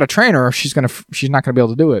 He's like, you got to train her or she's not going to be able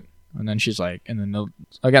to do it. And then she's like,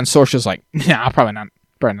 again, Sorsha's like, nah, probably not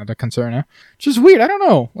a concern. Huh? Which is weird. I don't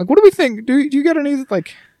know. Like, what do we think? Do you get any,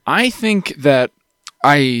 like... I think that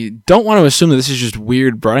I don't want to assume that this is just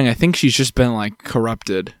weird writing. I think she's just been, like,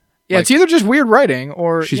 corrupted. Yeah, like, it's either just weird writing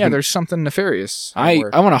or there's something nefarious. I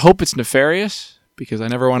want to hope it's nefarious because I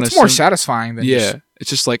never want to. It's more satisfying than it's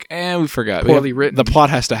just like we forgot. Poorly written. The plot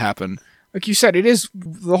has to happen. Like you said, it is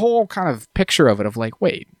the whole kind of picture of it of like,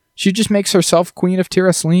 wait, she just makes herself queen of Tir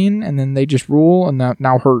Asleen and then they just rule and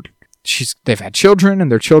now they've had children and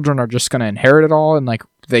their children are just going to inherit it all and like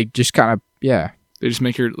they just kind of They just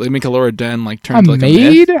make Alora Den like turn into like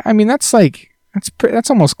maid? a myth. I mean, that's like that's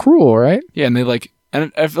almost cruel, right? Yeah, and they like.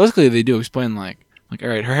 And basically, they do explain, like, all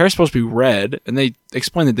right, her hair's supposed to be red, and they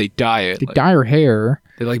explain that they dye it. They dye her hair.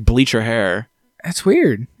 They, like, bleach her hair. That's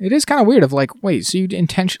weird. It is kind of weird of, like, wait, so you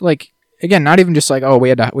intention like, again, not even just like, oh, we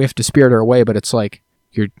have to spirit her away, but it's like,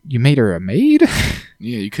 you made her a maid?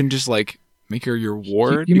 Yeah, you couldn't just, like, make her your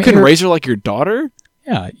ward? You couldn't raise her like your daughter?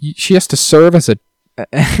 Yeah, she has to serve as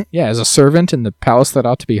a servant in the palace that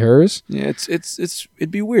ought to be hers. Yeah,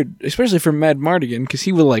 it'd be weird, especially for Mad Mardigan, because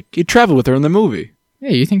he'd travel with her in the movie. Yeah,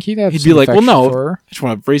 you think he'd be like, well, no, I just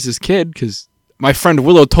want to raise this kid because my friend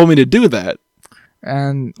Willow told me to do that.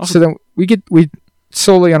 And also, so then we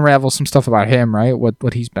slowly unravel some stuff about him, right?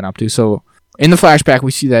 What he's been up to. So in the flashback, we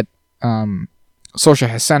see that Sorsha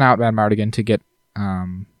has sent out Mad Mardigan to get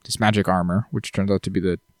this magic armor, which turns out to be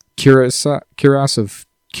the cuirass of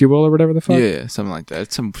Cubel or whatever the fuck. Yeah, something like that.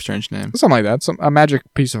 It's some strange name. Something like that. A magic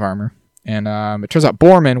piece of armor. And it turns out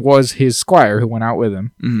Borman was his squire who went out with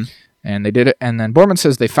him. Mm-hmm. And they did it, and then Borman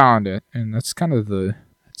says they found it, and that's kind of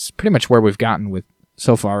it's pretty much where we've gotten with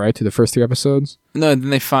so far, right? To the first 3 episodes. No, then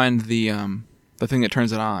they find the thing that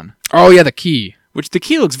turns it on. Oh yeah, the key. Which the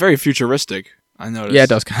key looks very futuristic. I noticed. Yeah, it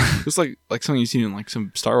does kind of. It's like something you've seen in like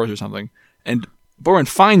some Star Wars or something. And Borman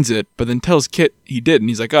finds it, but then tells Kit he did, and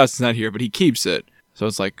he's like, "Oh, it's not here," but he keeps it. So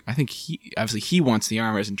it's like I think he wants the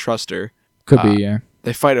armor and trust her. Could be, yeah.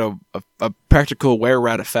 They fight a practical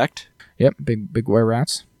were-rat effect. Yep, big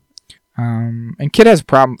were-rats. And Kit has a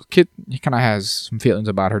problem. Kit kind of has some feelings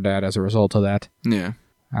about her dad as a result of that. Yeah.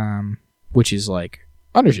 Which is like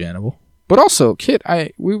understandable, But also, Kit,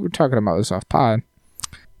 we were talking about this off pod.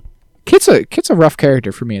 Kit's a rough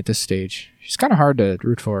character for me at this stage. She's kind of hard to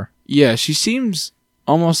root for. Yeah, she seems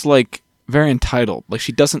almost like very entitled. Like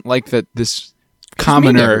she doesn't like that this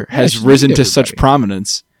commoner has risen to such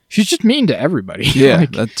prominence. She's just mean to everybody. Yeah,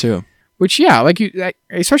 like, that too. Which, yeah, like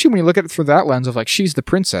especially when you look at it through that lens of like she's the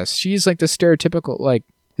princess. She's like the stereotypical like.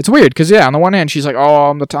 It's weird because on the one hand she's like, oh,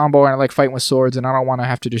 I'm the tomboy and I like fighting with swords and I don't want to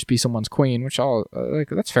have to just be someone's queen, which like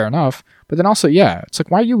that's fair enough. But then also, yeah, it's like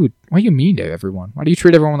why are you mean to everyone? Why do you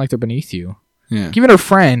treat everyone like they're beneath you? Yeah. Like, even her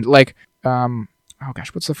friend, like oh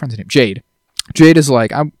gosh, what's the friend's name? Jade. Jade is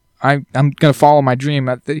like, I'm gonna follow my dream.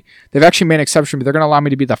 They've actually made an exception, but they're gonna allow me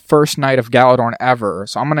to be the first knight of Galadorn ever.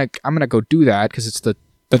 So I'm gonna go do that because it's the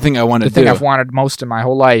thing I want to do. The thing I've wanted most in my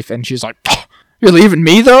whole life. And she's like, oh, you're leaving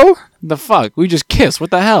me though? The fuck? We just kissed. What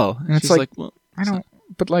the hell? And it's she's like well, I don't.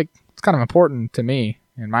 But like, it's kind of important to me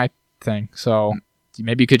in my thing. So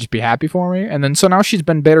maybe you could just be happy for me. And then so now she's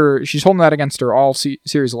been bitter. She's holding that against her all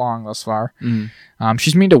series long thus far.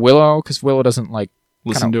 She's mean to Willow because Willow doesn't like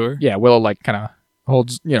listen to her. Yeah, Willow like kind of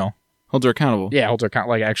holds her accountable. Yeah, holds her account.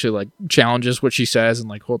 Like actually like challenges what she says and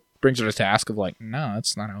like brings her to task of like, no,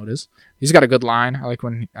 that's not how it is. He's got a good line. I like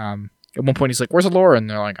when at one point he's like, "Where's Laura?" And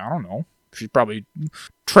they're like, "I don't know. She's probably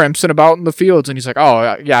tramping about in the fields." And he's like,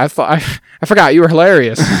 "Oh yeah, I forgot you were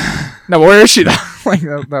hilarious." No, but where is she? Like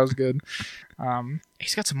that was good.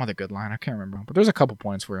 He's got some other good line. I can't remember, but there's a couple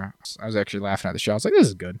points where I was actually laughing at the show. I was like, "This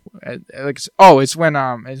is good." It's when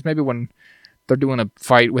it's maybe when they're doing a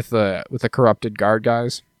fight with the corrupted guard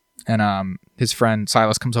guys, and his friend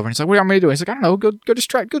Silas comes over and he's like, "What do you want me to do?" He's like, "I don't know. Go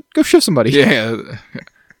distract. Go shift somebody." Yeah.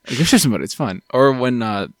 Go shift somebody. It's fun. Or when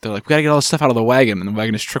they're like, "We gotta get all this stuff out of the wagon," and the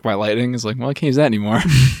wagon is struck by lightning. It's like, well, I can't use that anymore.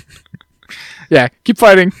 Yeah, keep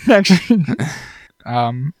fighting. Actually,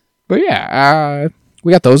 but yeah,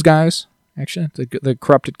 we got those guys. Actually, the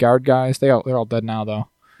corrupted guard guys. They're all dead now, though.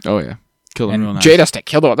 Oh yeah, killed them real nice. Jade has to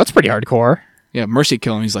kill them. That's pretty hardcore. Yeah, Mercy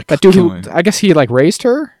killed him. He's like, that dude who I guess he like raised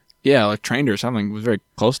her. Yeah, like trained her or something. Was very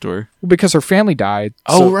close to her. Well, because her family died.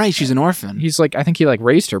 Oh right, she's an orphan. He's like, I think he like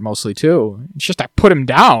raised her mostly too. It's just I put him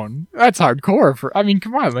down. That's hardcore.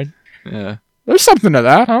 Come on, like, yeah. There's something to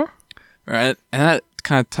that, huh? Right, and that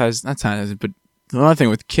kind of ties. Not ties, but the other thing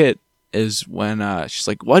with Kit is when she's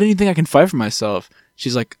like, "Why do you think I can fight for myself?"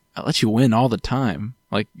 She's like, "I let you win all the time.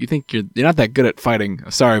 Like, you think you're not that good at fighting.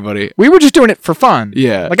 Sorry, buddy. We were just doing it for fun."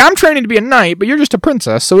 Yeah. Like, I'm training to be a knight, but you're just a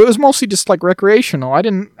princess, so it was mostly just, like, recreational. I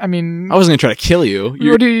wasn't going to try to kill you.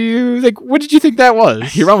 What did you think that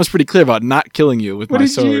was? Your mom was pretty clear about not killing you with my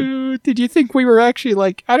sword. Did you think we were actually,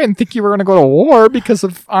 like, I didn't think you were going to go to war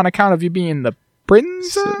on account of you being the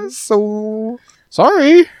princess, so,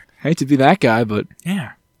 sorry. I hate to be that guy, but...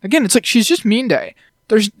 Yeah. Again, it's like, she's just mean to...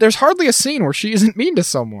 There's hardly a scene where she isn't mean to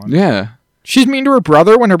someone. Yeah. She's mean to her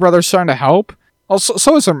brother when her brother's trying to help. Also,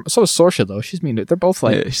 so is Sorsha though. She's mean to. They're both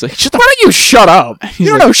like. Yeah, she's like, why don't you shut up? You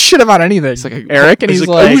don't know shit about anything. It's like Eric, and he's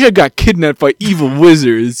like, I wish I got kidnapped by evil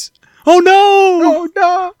wizards. Oh no! Oh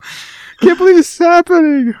no! Can't believe this is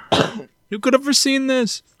happening. Who could have foreseen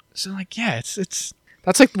this? So like, yeah, it's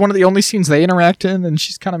that's like one of the only scenes they interact in, and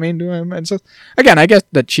she's kind of mean to him. And so again, I guess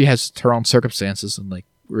that she has her own circumstances and like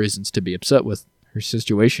reasons to be upset with her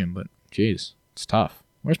situation, but geez, it's tough.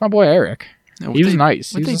 Where's my boy Eric? Yeah, he was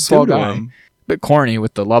nice. He was a swell guy. Bit corny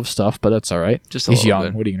with the love stuff, but that's all right. He's young.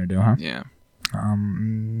 Bit. What are you gonna do, huh? Yeah.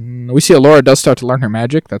 We see Laura does start to learn her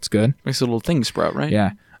magic. That's good. Makes a little thing sprout, right?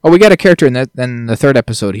 Yeah. Oh, we got a character in the third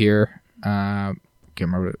episode here. I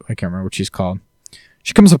can't remember what she's called.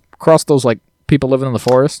 She comes across those like people living in the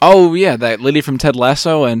forest. Oh yeah, that lady from Ted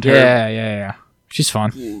Lasso and her. Yeah. She's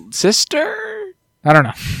fun. Sister. I don't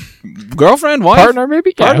know. Girlfriend, wife, partner,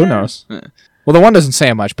 maybe. Partner? Yeah, who knows? Yeah. Well, the one doesn't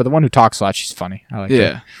say much, but the one who talks a lot, she's funny. I like her.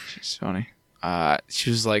 Yeah, she's funny.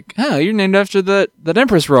 She was like, "Oh, you're named after that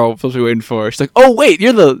Empress role I'm supposed to be waiting for." She's like, "Oh, wait,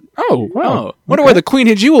 you're the wonder why the queen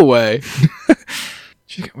hid you away."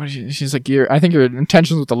 She's like, I think your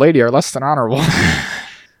intentions with the lady are less than honorable.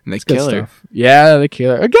 And they kill her. Yeah, they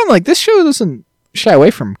kill her again. Like this show doesn't shy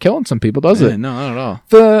away from killing some people, does it? No, not at all.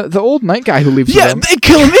 The old knight guy who leaves. Yeah, they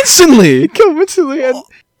kill him instantly. And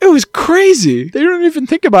it was crazy. They don't even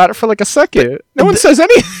think about it for like a second. No one says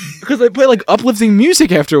anything because they play like uplifting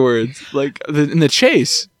music afterwards, like in the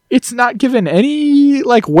chase. It's not given any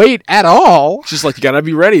like weight at all. It's just like you gotta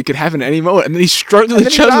be ready. It could happen at any moment, and then he's struck to the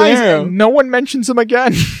chest of the arrow. No one mentions him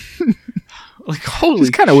again. Like holy, it's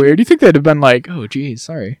kind of weird. You think they'd have been like, "Oh, geez,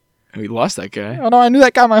 sorry, we lost that guy." Oh no, I knew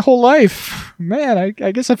that guy my whole life. Man,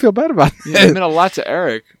 I guess I feel bad about it. Yeah, it meant a lot to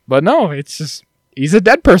Eric, but no, it's just he's a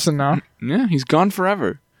dead person now. Yeah, he's gone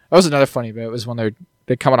forever. That was another funny bit. It was when they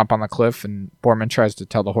they're coming up on the cliff, and Borman tries to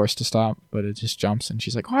tell the horse to stop, but it just jumps, and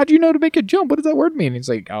she's like, "How do you know to make it jump? What does that word mean?" And he's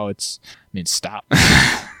like, "Oh, it means stop."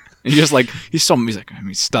 And he's like, he's like, I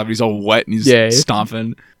mean, stop. He's all wet and he's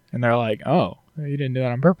stomping. And they're like, "Oh, you didn't do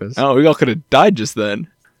that on purpose." Oh, we all could have died just then.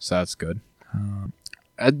 So that's good.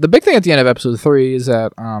 The big thing at the end of episode 3 is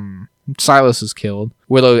that Silas is killed.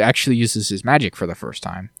 Willow actually uses his magic for the first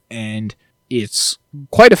time, and it's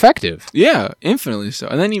quite effective. Yeah, infinitely so.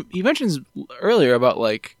 And then he mentions earlier about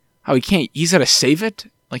like how he's got to save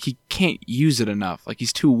it. Like he can't use it enough. Like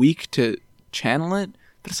he's too weak to channel it.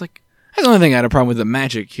 But it's like, that's the only thing I had a problem with the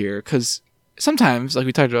magic here, because sometimes, like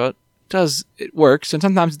we talked about, it works, and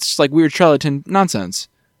sometimes it's just like weird charlatan nonsense.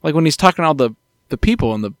 Like when he's talking to all the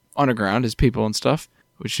people in the underground, his people and stuff,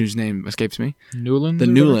 whose name escapes me. Newlands? The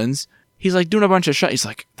Newlands. He's like doing a bunch of shots. He's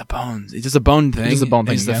like, the bones. He does the bone thing. He does the bone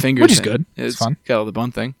thing. It's the finger Which thing. is good. It's fun. Got all the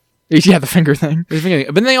bone thing. Yeah, the finger thing. But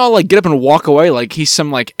then they all like get up and walk away like he's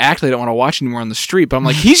some like actor they don't want to watch anymore on the street. But I'm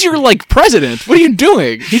like, he's your like president. What are you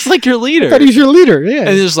doing? He's like your leader. But he's your leader, yeah. And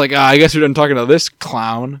he's just like, I guess we're done talking to this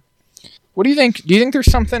clown. What do you think? Do you think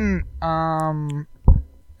there's something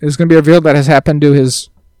is going to be revealed that has happened to his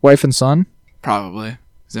wife and son? Probably.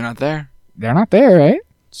 Because they're not there. They're not there, right?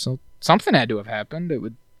 So something had to have happened.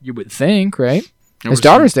 You would think, right? His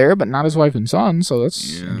daughter's there, but not his wife and son, so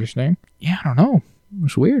that's interesting. Yeah, I don't know.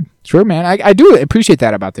 It's weird. It's weird, man. I do appreciate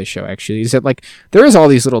that about this show, actually, is that, like, there is all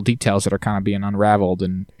these little details that are kind of being unraveled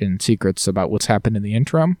in secrets about what's happened in the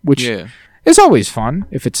interim, which is always fun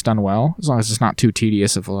if it's done well, as long as it's not too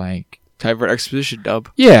tedious of, like... Tyvert exposition dub.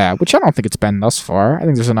 Yeah, which I don't think it's been thus far. I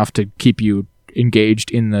think there's enough to keep you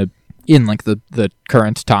engaged in the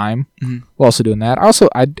current time while also doing that. Also,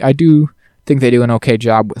 I do think they do an okay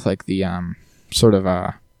job with, like, the sort of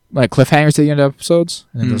like cliffhangers at the end of episodes.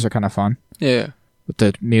 I think those are kind of fun. Yeah. With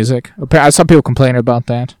the music. Some people complain about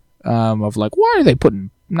that. Of like, why are they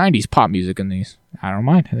putting 90s pop music in these? I don't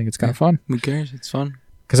mind. I think it's kind of fun. Who cares? It's fun.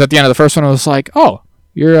 Because at the end of the first one, it was like, oh,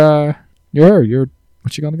 you're her.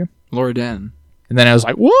 What's she called again? Laura Den. And then I was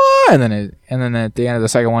like, what? And then at the end of the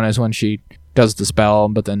second one is when she does the spell,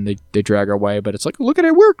 but then they drag her away. But it's like, look at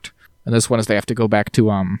it, worked. And this one is they have to go back to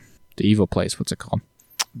the evil place. What's it called?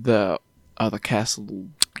 The castle.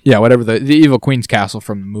 Yeah, whatever the evil queen's castle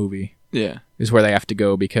from the movie. Yeah, is where they have to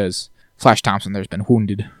go because Flash Thompson there's been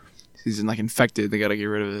wounded. He's like infected. They gotta get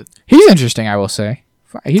rid of it. He's interesting, I will say.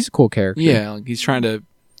 He's a cool character. Yeah, like he's kind of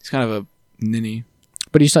a ninny.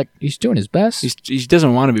 But he's doing his best. He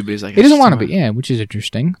doesn't want to be, but he's like... He doesn't want to be, yeah, which is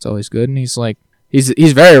interesting. It's always good. And he's like...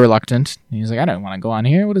 He's very reluctant. He's like, I don't want to go on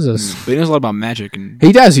here. What is this? But he knows a lot about magic. And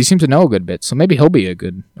he does. He seems to know a good bit. So maybe he'll be a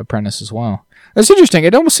good apprentice as well. It's interesting.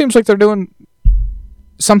 It almost seems like they're doing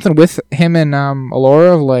something with him and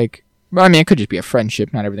Alora. Like, well, I mean, it could just be a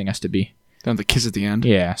friendship. Not everything has to be. They have the kiss at the end.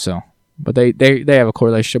 Yeah, so... But they have a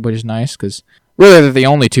correlationship, which is nice. Because really, they're the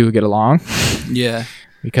only two who get along. Yeah.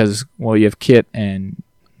 Because, well, you have Kit and...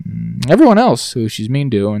 everyone else who she's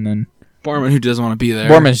mean to, and then Borman, who doesn't want to be there.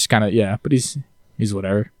 Borman's just kind of but he's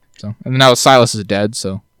whatever. So, and now Silas is dead,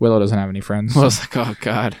 so Willow doesn't have any friends. Well, it's like, oh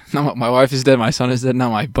god, now my wife is dead, my son is dead,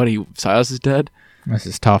 now my buddy Silas is dead. This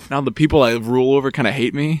is tough. Now the people I rule over kind of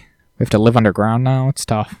hate me. We have to live underground now. It's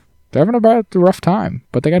tough. They're having a rough time,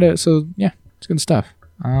 but they got it. So yeah, it's good stuff.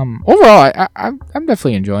 Overall, I'm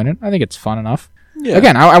definitely enjoying it. I think it's fun enough. Yeah.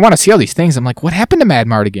 Again, I want to see all these things. I'm like, what happened to Mad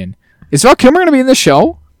Mardigan? Is Val Kilmer going to be in this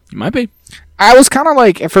show? It might be. I was kind of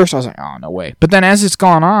like, at first I was like, oh, no way. But then as it's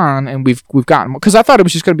gone on and we've gotten, because I thought it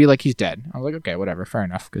was just going to be like, he's dead. I was like, okay, whatever, fair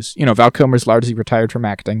enough. Because, Val Kilmer's largely retired from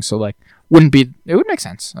acting. So, like, it would make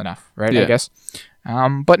sense enough, right? Yeah. I guess.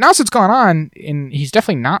 But now as it's gone on, and he's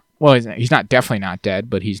definitely not, well, he's not definitely not dead,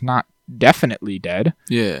 but he's not definitely dead.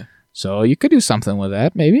 Yeah. So you could do something with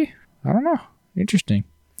that, maybe. I don't know. Interesting.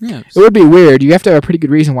 Yeah. It would be weird. You have to have a pretty good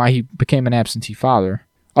reason why he became an absentee father.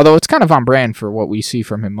 Although it's kind of on brand for what we see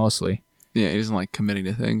from him mostly. Yeah, he doesn't like committing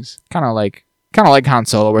to things. Kind of like Han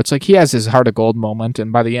Solo, where it's like he has his heart of gold moment,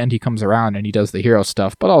 and by the end he comes around and he does the hero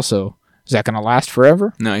stuff. But also, is that going to last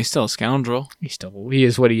forever? No, he's still a scoundrel. He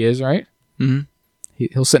is what he is, right? Mm-hmm.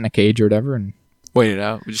 He'll sit in a cage or whatever and wait it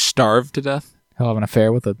out. Just starve to death. He'll have an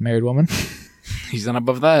affair with a married woman. He's not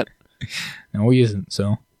above that. No, he isn't.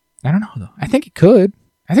 So I don't know though. I think he could.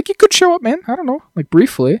 I think he could show up, man. I don't know, like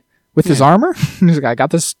briefly. With his armor? He's like, I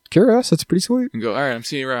got this cuirass. That's pretty sweet. And go, all right, I'm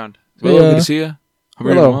seeing you around. Willow, good to see you.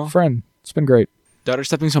 Hello, friend. It's been great. Daughter,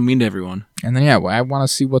 stop being so mean to everyone. And then, I want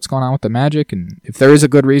to see what's going on with the magic. And if there is a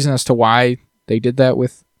good reason as to why they did that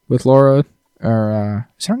with Laura, or,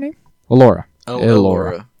 is her name? Laura.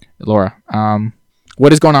 Laura.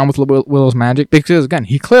 What is going on with Willow's magic? Because, again,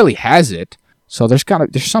 he clearly has it. So there's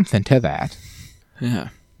something to that. Yeah.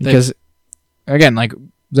 Because... again, like,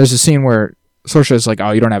 there's a scene where Sorcerer's like,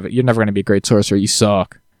 oh, you're never going to be a great sorcerer, you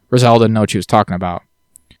suck. Roselle didn't know what she was talking about.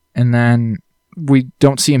 And then we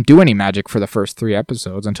don't see him do any magic for the first 3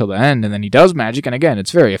 episodes until the end, and then he does magic, and again,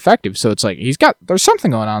 it's very effective. So it's like, there's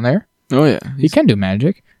something going on there. Oh, yeah. He can do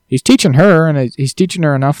magic. He's teaching her, and he's teaching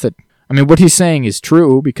her enough that, I mean, what he's saying is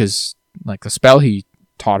true, because, like, the spell he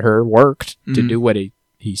taught her worked to do what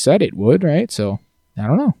he said it would, right? So, I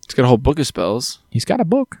don't know. He's got a whole book of spells. He's got a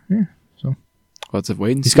book, yeah. So let's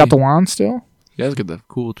wait and see. He's got the wand still. He does get the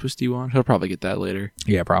cool twisty wand. He'll probably get that later.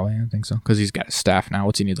 Yeah, probably. I think so. Because he's got a staff now.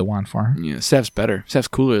 What's he need the wand for? Yeah, staff's better. Staff's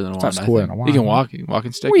cooler than a wand. Staff's cooler than a wand. He can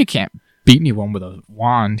walking stick. Well, you can't beat anyone with a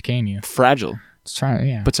wand, can you? Fragile. Let's try it,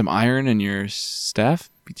 yeah. Put some iron in your staff.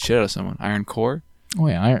 Beat the shit out of someone. Iron core. Oh,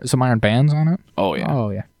 yeah. Some iron bands on it. Oh, yeah. Oh,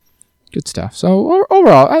 yeah. Good stuff. So,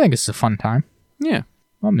 overall, I think it's a fun time. Yeah.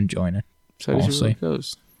 I'm enjoying it. So to see where it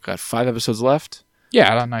goes. Got 5 episodes left.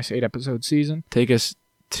 Yeah, a nice 8-episode season. Take us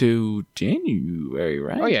to January,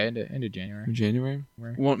 right? Oh, yeah, into January. January.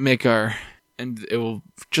 Won't make our... And it will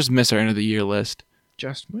just miss our end of the year list.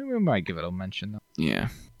 We might give it a mention, though. Yeah.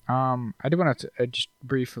 I do want to just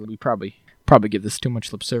briefly... We probably give this too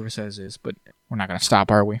much lip service as is, but we're not going to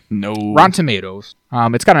stop, are we? No. Rotten Tomatoes.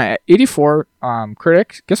 It's got an 84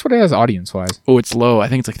 critic. Guess what it has audience-wise? Oh, it's low. I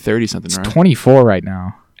think it's like 30-something, right? It's 24 right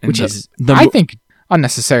now, which is, I think,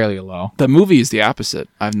 unnecessarily low. The movie is the opposite,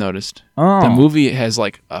 I've noticed. Oh. The movie has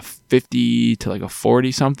like a 50 to like a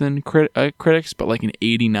 40-something critics, but like an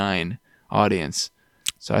 89 audience.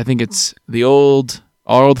 So I think it's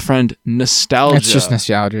our old friend nostalgia. It's just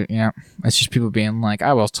nostalgia, yeah. It's just people being like,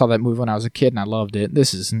 I saw that movie when I was a kid and I loved it.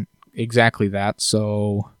 This isn't exactly that,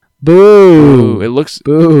 so... Boo! It looks...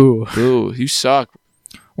 Boo! Boo. You suck.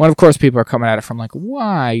 Well, of course, people are coming at it from like,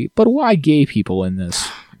 why? But why gay people in this?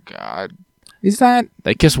 God. Is that...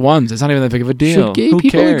 They kiss once. It's not even that big of a deal. Should gay Who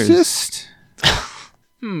people cares? exist?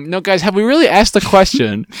 No, guys, have we really asked the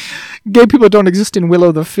question? Gay people don't exist in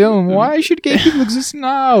Willow the film. Why should gay people exist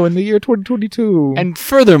now in the year 2022? And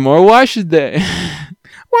furthermore, why should they?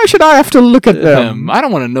 Why should I have to look at them? I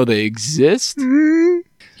don't want to know they exist. You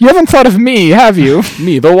haven't thought of me, have you?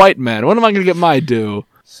 Me, the white man. When am I going to get my due?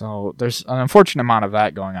 So there's an unfortunate amount of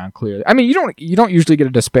that going on, clearly. I mean, you don't usually get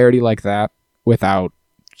a disparity like that without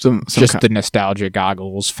some just the nostalgia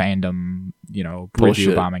goggles, fandom,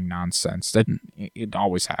 review bombing nonsense. That it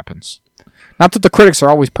always happens. Not that the critics are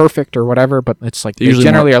always perfect or whatever, but it's like they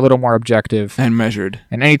generally are a little more objective and measured.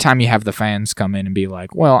 And anytime you have the fans come in and be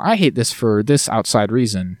like, "Well, I hate this for this outside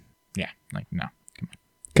reason," yeah, like no,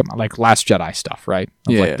 come on, like Last Jedi stuff, right?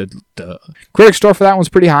 Like the critic score for that one's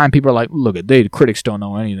pretty high, and people are like, "Look at the critics don't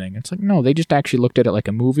know anything." It's like no, they just actually looked at it like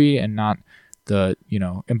a movie and not the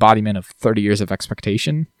embodiment of 30 years of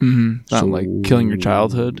expectation. Not like killing your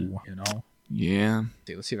childhood. Yeah.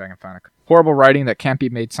 Let's see if I can find a horrible writing that can't be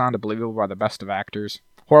made sound believable by the best of actors.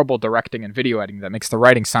 Horrible directing and video editing that makes the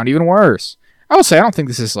writing sound even worse. I will say I don't think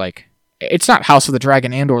this is like it's not House of the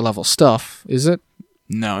Dragon Andor level stuff, is it?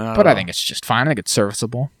 No, not but at I think it's just fine. I think it's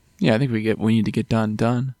serviceable. Yeah, I think we need to get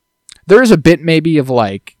done. There is a bit maybe of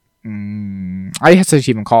like I hesitate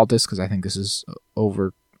to even call it this because I think this is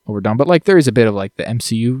overdone, but like there is a bit of like the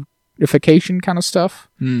MCU-ification kind of stuff.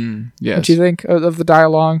 Yes. What do you think of the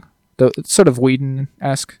dialogue? The sort of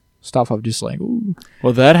Whedon-esque stuff of just like, ooh.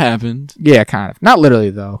 Well, that happened. Yeah, kind of. Not literally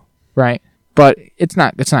though, right? But it's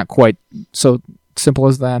not quite so simple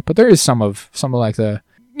as that. But there is some of like the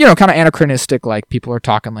kind of anachronistic, like people are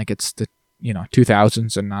talking like it's the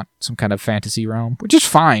 2000s and not some kind of fantasy realm, which is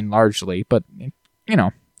fine largely. But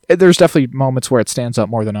there's definitely moments where it stands up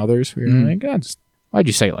more than others. Where you're like, God, why'd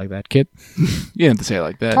you say it like that, kid? You didn't have to say it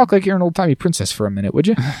like that. Talk like you're an old-timey princess for a minute, would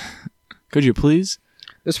you? Could you please?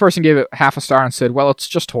 This person gave it half a star and said, well, it's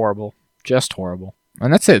just horrible. Just horrible.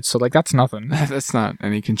 And that's it. So, like, that's nothing. That's not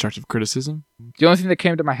any constructive criticism. The only thing that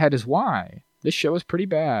came to my head is why. This show is pretty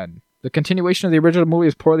bad. The continuation of the original movie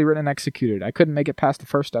is poorly written and executed. I couldn't make it past the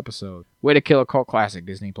first episode. Way to kill a cult classic,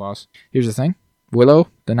 Disney+. Here's the thing. Willow,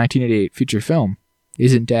 the 1988 feature film,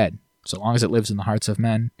 isn't dead. So long as it lives in the hearts of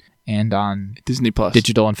men and on Disney+,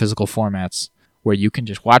 digital and physical formats, where you can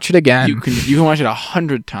just watch it again. You can watch it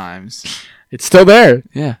 100 times. It's still there.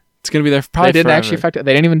 Yeah. It's going to be there probably They didn't forever. actually affect it.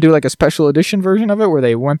 They didn't even do like a special edition version of it where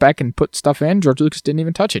they went back and put stuff in. George Lucas didn't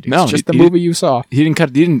even touch it. It's just the movie you saw. He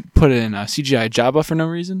didn't put it in CGI Jabba for no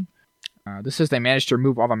reason. This says they managed to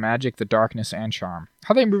remove all the magic, the darkness, and charm.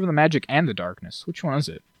 How they remove the magic and the darkness? Which one is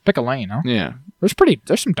it? Pick a lane, huh? Yeah.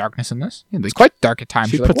 There's some darkness in this. Yeah, it's quite dark at times.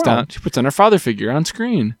 She puts down her father figure on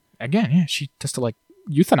screen. Again, yeah. She has to like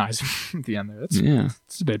euthanize him at the end there.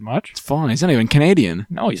 That's a bit much. It's fine. He's not even Canadian.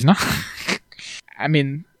 No, he's not. I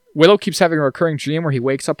mean, Willow keeps having a recurring dream where he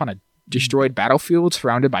wakes up on a destroyed battlefield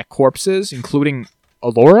surrounded by corpses, including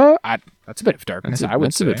Allura. That's a bit of darkness. I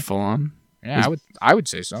would say. That's a bit full on. Yeah, I would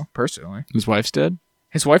say so personally. His wife's dead.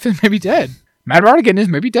 His wife is maybe dead. Matt Mardigan is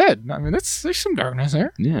maybe dead. I mean, there's some darkness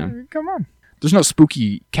there. Yeah. Come on. There's no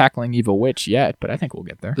spooky cackling evil witch yet, but I think we'll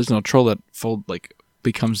get there. There's no troll that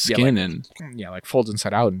becomes skin and folds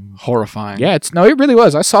inside out and horrifying. Yeah, it really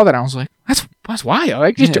was. I saw that and I was like, that's wild.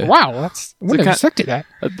 Like, wow, I wouldn't have expected that.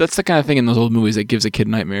 That's the kind of thing in those old movies that gives a kid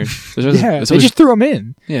nightmares. They just threw them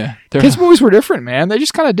in. Yeah, kids' movies were different, man. They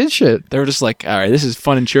just kind of did shit. They were just like, all right, this is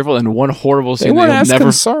fun and cheerful, and one horrible scene. They weren't as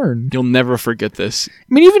concerned. You'll never forget this. I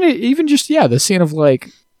mean, even just the scene of like,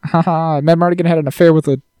 haha, Matt Mardigan had an affair with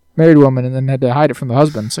a married woman and then had to hide it from the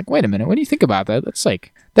husband. It's like, wait a minute, what do you think about that? That's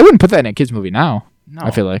like, they wouldn't put that in a kids' movie now. No,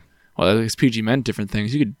 I feel like. Well, I guess PG meant different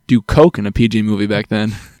things. You could do coke in a PG movie back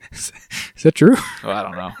then. Is that true? Well, I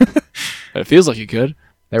don't know. But it feels like you could.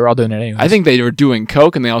 They were all doing it anyway. I think they were doing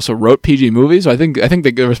coke, and they also wrote PG movies. So I think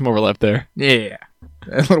there was some overlap there. Yeah,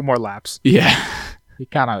 a little more lapse. Yeah, you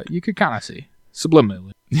could kind of see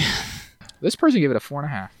subliminally. This person gave it a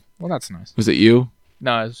 4.5. Well, that's nice. Was it you?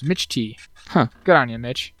 No, it was Mitch T. Huh? Good on you,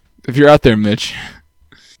 Mitch. If you're out there, Mitch.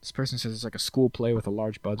 This person says it's like a school play with a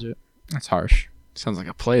large budget. That's harsh. Sounds like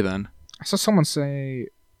a play then. I saw someone say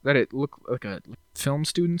that it looked like film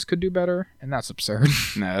students could do better, and that's absurd.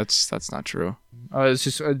 No, that's not true. It's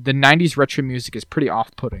just the 90s retro music is pretty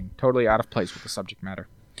off-putting, totally out of place with the subject matter.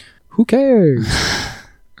 Who cares?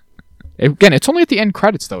 Again, it's only at the end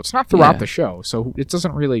credits, though. It's not throughout the show, so it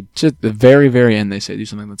doesn't really... Just at the very, very end, they say do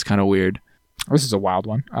something that's kind of weird. This is a wild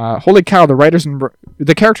one. Holy cow,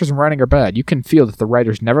 the characters in writing are bad. You can feel that the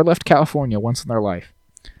writers never left California once in their life.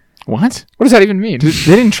 What? What does that even mean? They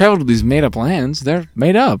didn't travel to these made-up lands. They're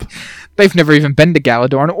made up. They've never even been to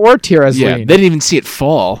Galadorn or Tir-Asleen. Yeah, they didn't even see it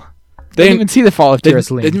fall. They didn't even see the fall of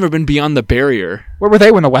Tir-Asleen. They've never been beyond the barrier. Where were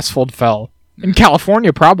they when the Westfold fell? In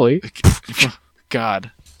California, probably.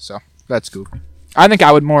 God. So, that's goofy. I think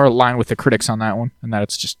I would more align with the critics on that one, and that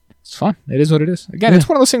it's fun. It is what it is. Again, it's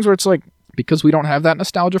one of those things where it's like, because we don't have that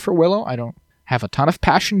nostalgia for Willow, I don't have a ton of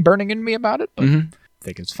passion burning in me about it, but I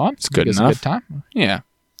think it's fun. It's good enough. It's a good time. Yeah.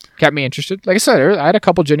 Kept me interested. Like I said, I had a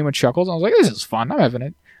couple genuine chuckles. I was like, this is fun. I'm having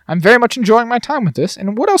it. I'm very much enjoying my time with this.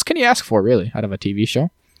 And what else can you ask for, really, out of a TV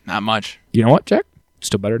show? Not much. You know what, Jack?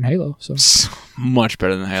 Still better than Halo. So much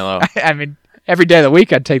better than Halo. I mean, every day of the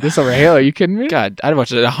week I'd take this over Halo. Are you kidding me? God, I'd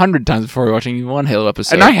watch it 100 times before watching even one Halo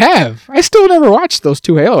episode. And I have. I still never watched those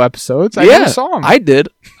 2 Halo episodes. I never saw them. I did.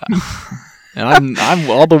 And I'm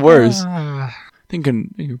all the worst.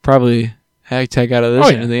 Thinking you could probably tag out of this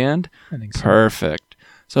into the end. I think so. Perfect.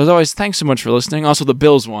 So as always, thanks so much for listening. Also, the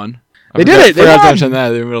Bills won. They did it. They forgot won. to mention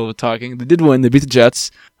that in the middle of talking. They did win. They beat the Jets.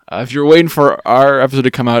 If you're waiting for our episode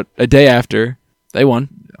to come out a day after, they won.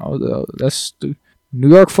 Oh, that's New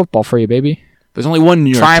York football for you, baby. There's only one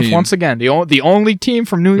New York Triumph team. once again. The only team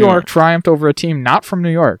from New York triumphed over a team not from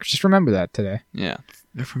New York. Just remember that today. Yeah,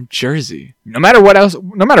 they're from Jersey. No matter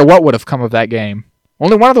what would have come of that game,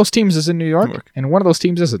 only one of those teams is in New York, and one of those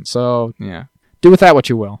teams isn't. So do with that what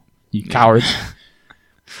you will, you cowards.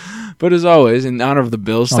 But as always, in honor of the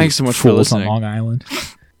Bills, thanks so much for listening. On Long Island,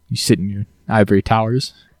 you sit in your ivory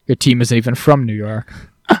towers. Your team isn't even from New York.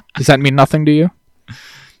 Does that mean nothing to you?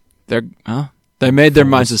 They made their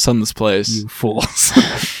minds a sunless place. You fools!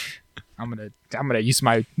 I'm gonna use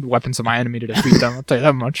my weapons of my enemy to defeat them. I'll tell you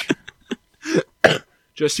that much.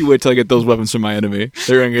 Just you wait till I get those weapons from my enemy.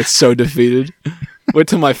 They're gonna get so defeated. Wait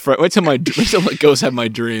till my ghosts have my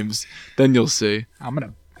dreams. Then you'll see. I'm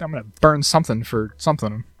gonna burn something for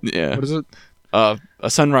something. Yeah. What is it? A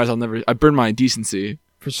sunrise. I burn my decency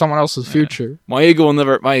for someone else's future. My ego will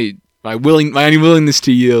never. My unwillingness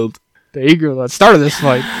to yield. The ego that started this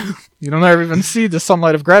fight. You don't ever even see the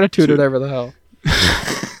sunlight of gratitude or whatever the hell.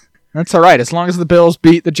 That's all right, as long as the Bills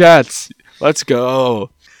beat the Jets. Let's go.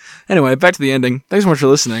 Anyway, back to the ending. Thanks so much for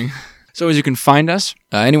listening. So as you can find us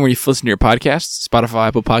anywhere you listen to your podcasts, Spotify,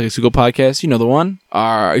 Apple Podcasts, Google Podcasts, you know the one.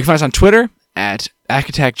 You can find us on Twitter at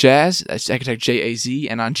AcAttackJazz, that's AcAttackJAZ,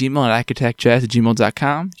 and on Gmail at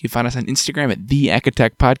AcAttackJazz@gmail.com. You can find us on Instagram at The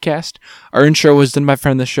AcAttack Podcast. Our intro was done by a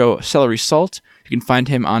friend of the show, Celery Salt. You can find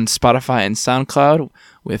him on Spotify and SoundCloud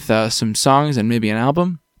with some songs and maybe an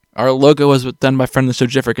album. Our logo was done by friend of the show,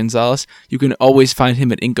 Jeffrey Gonzalez. You can always find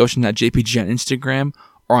him at inkocean.jpg on Instagram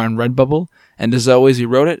or on Redbubble. And as always, we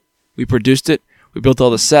wrote it, we produced it, we built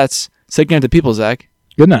all the sets. Say goodnight to people, Zach.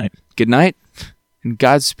 Good night. Good night, and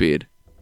Godspeed.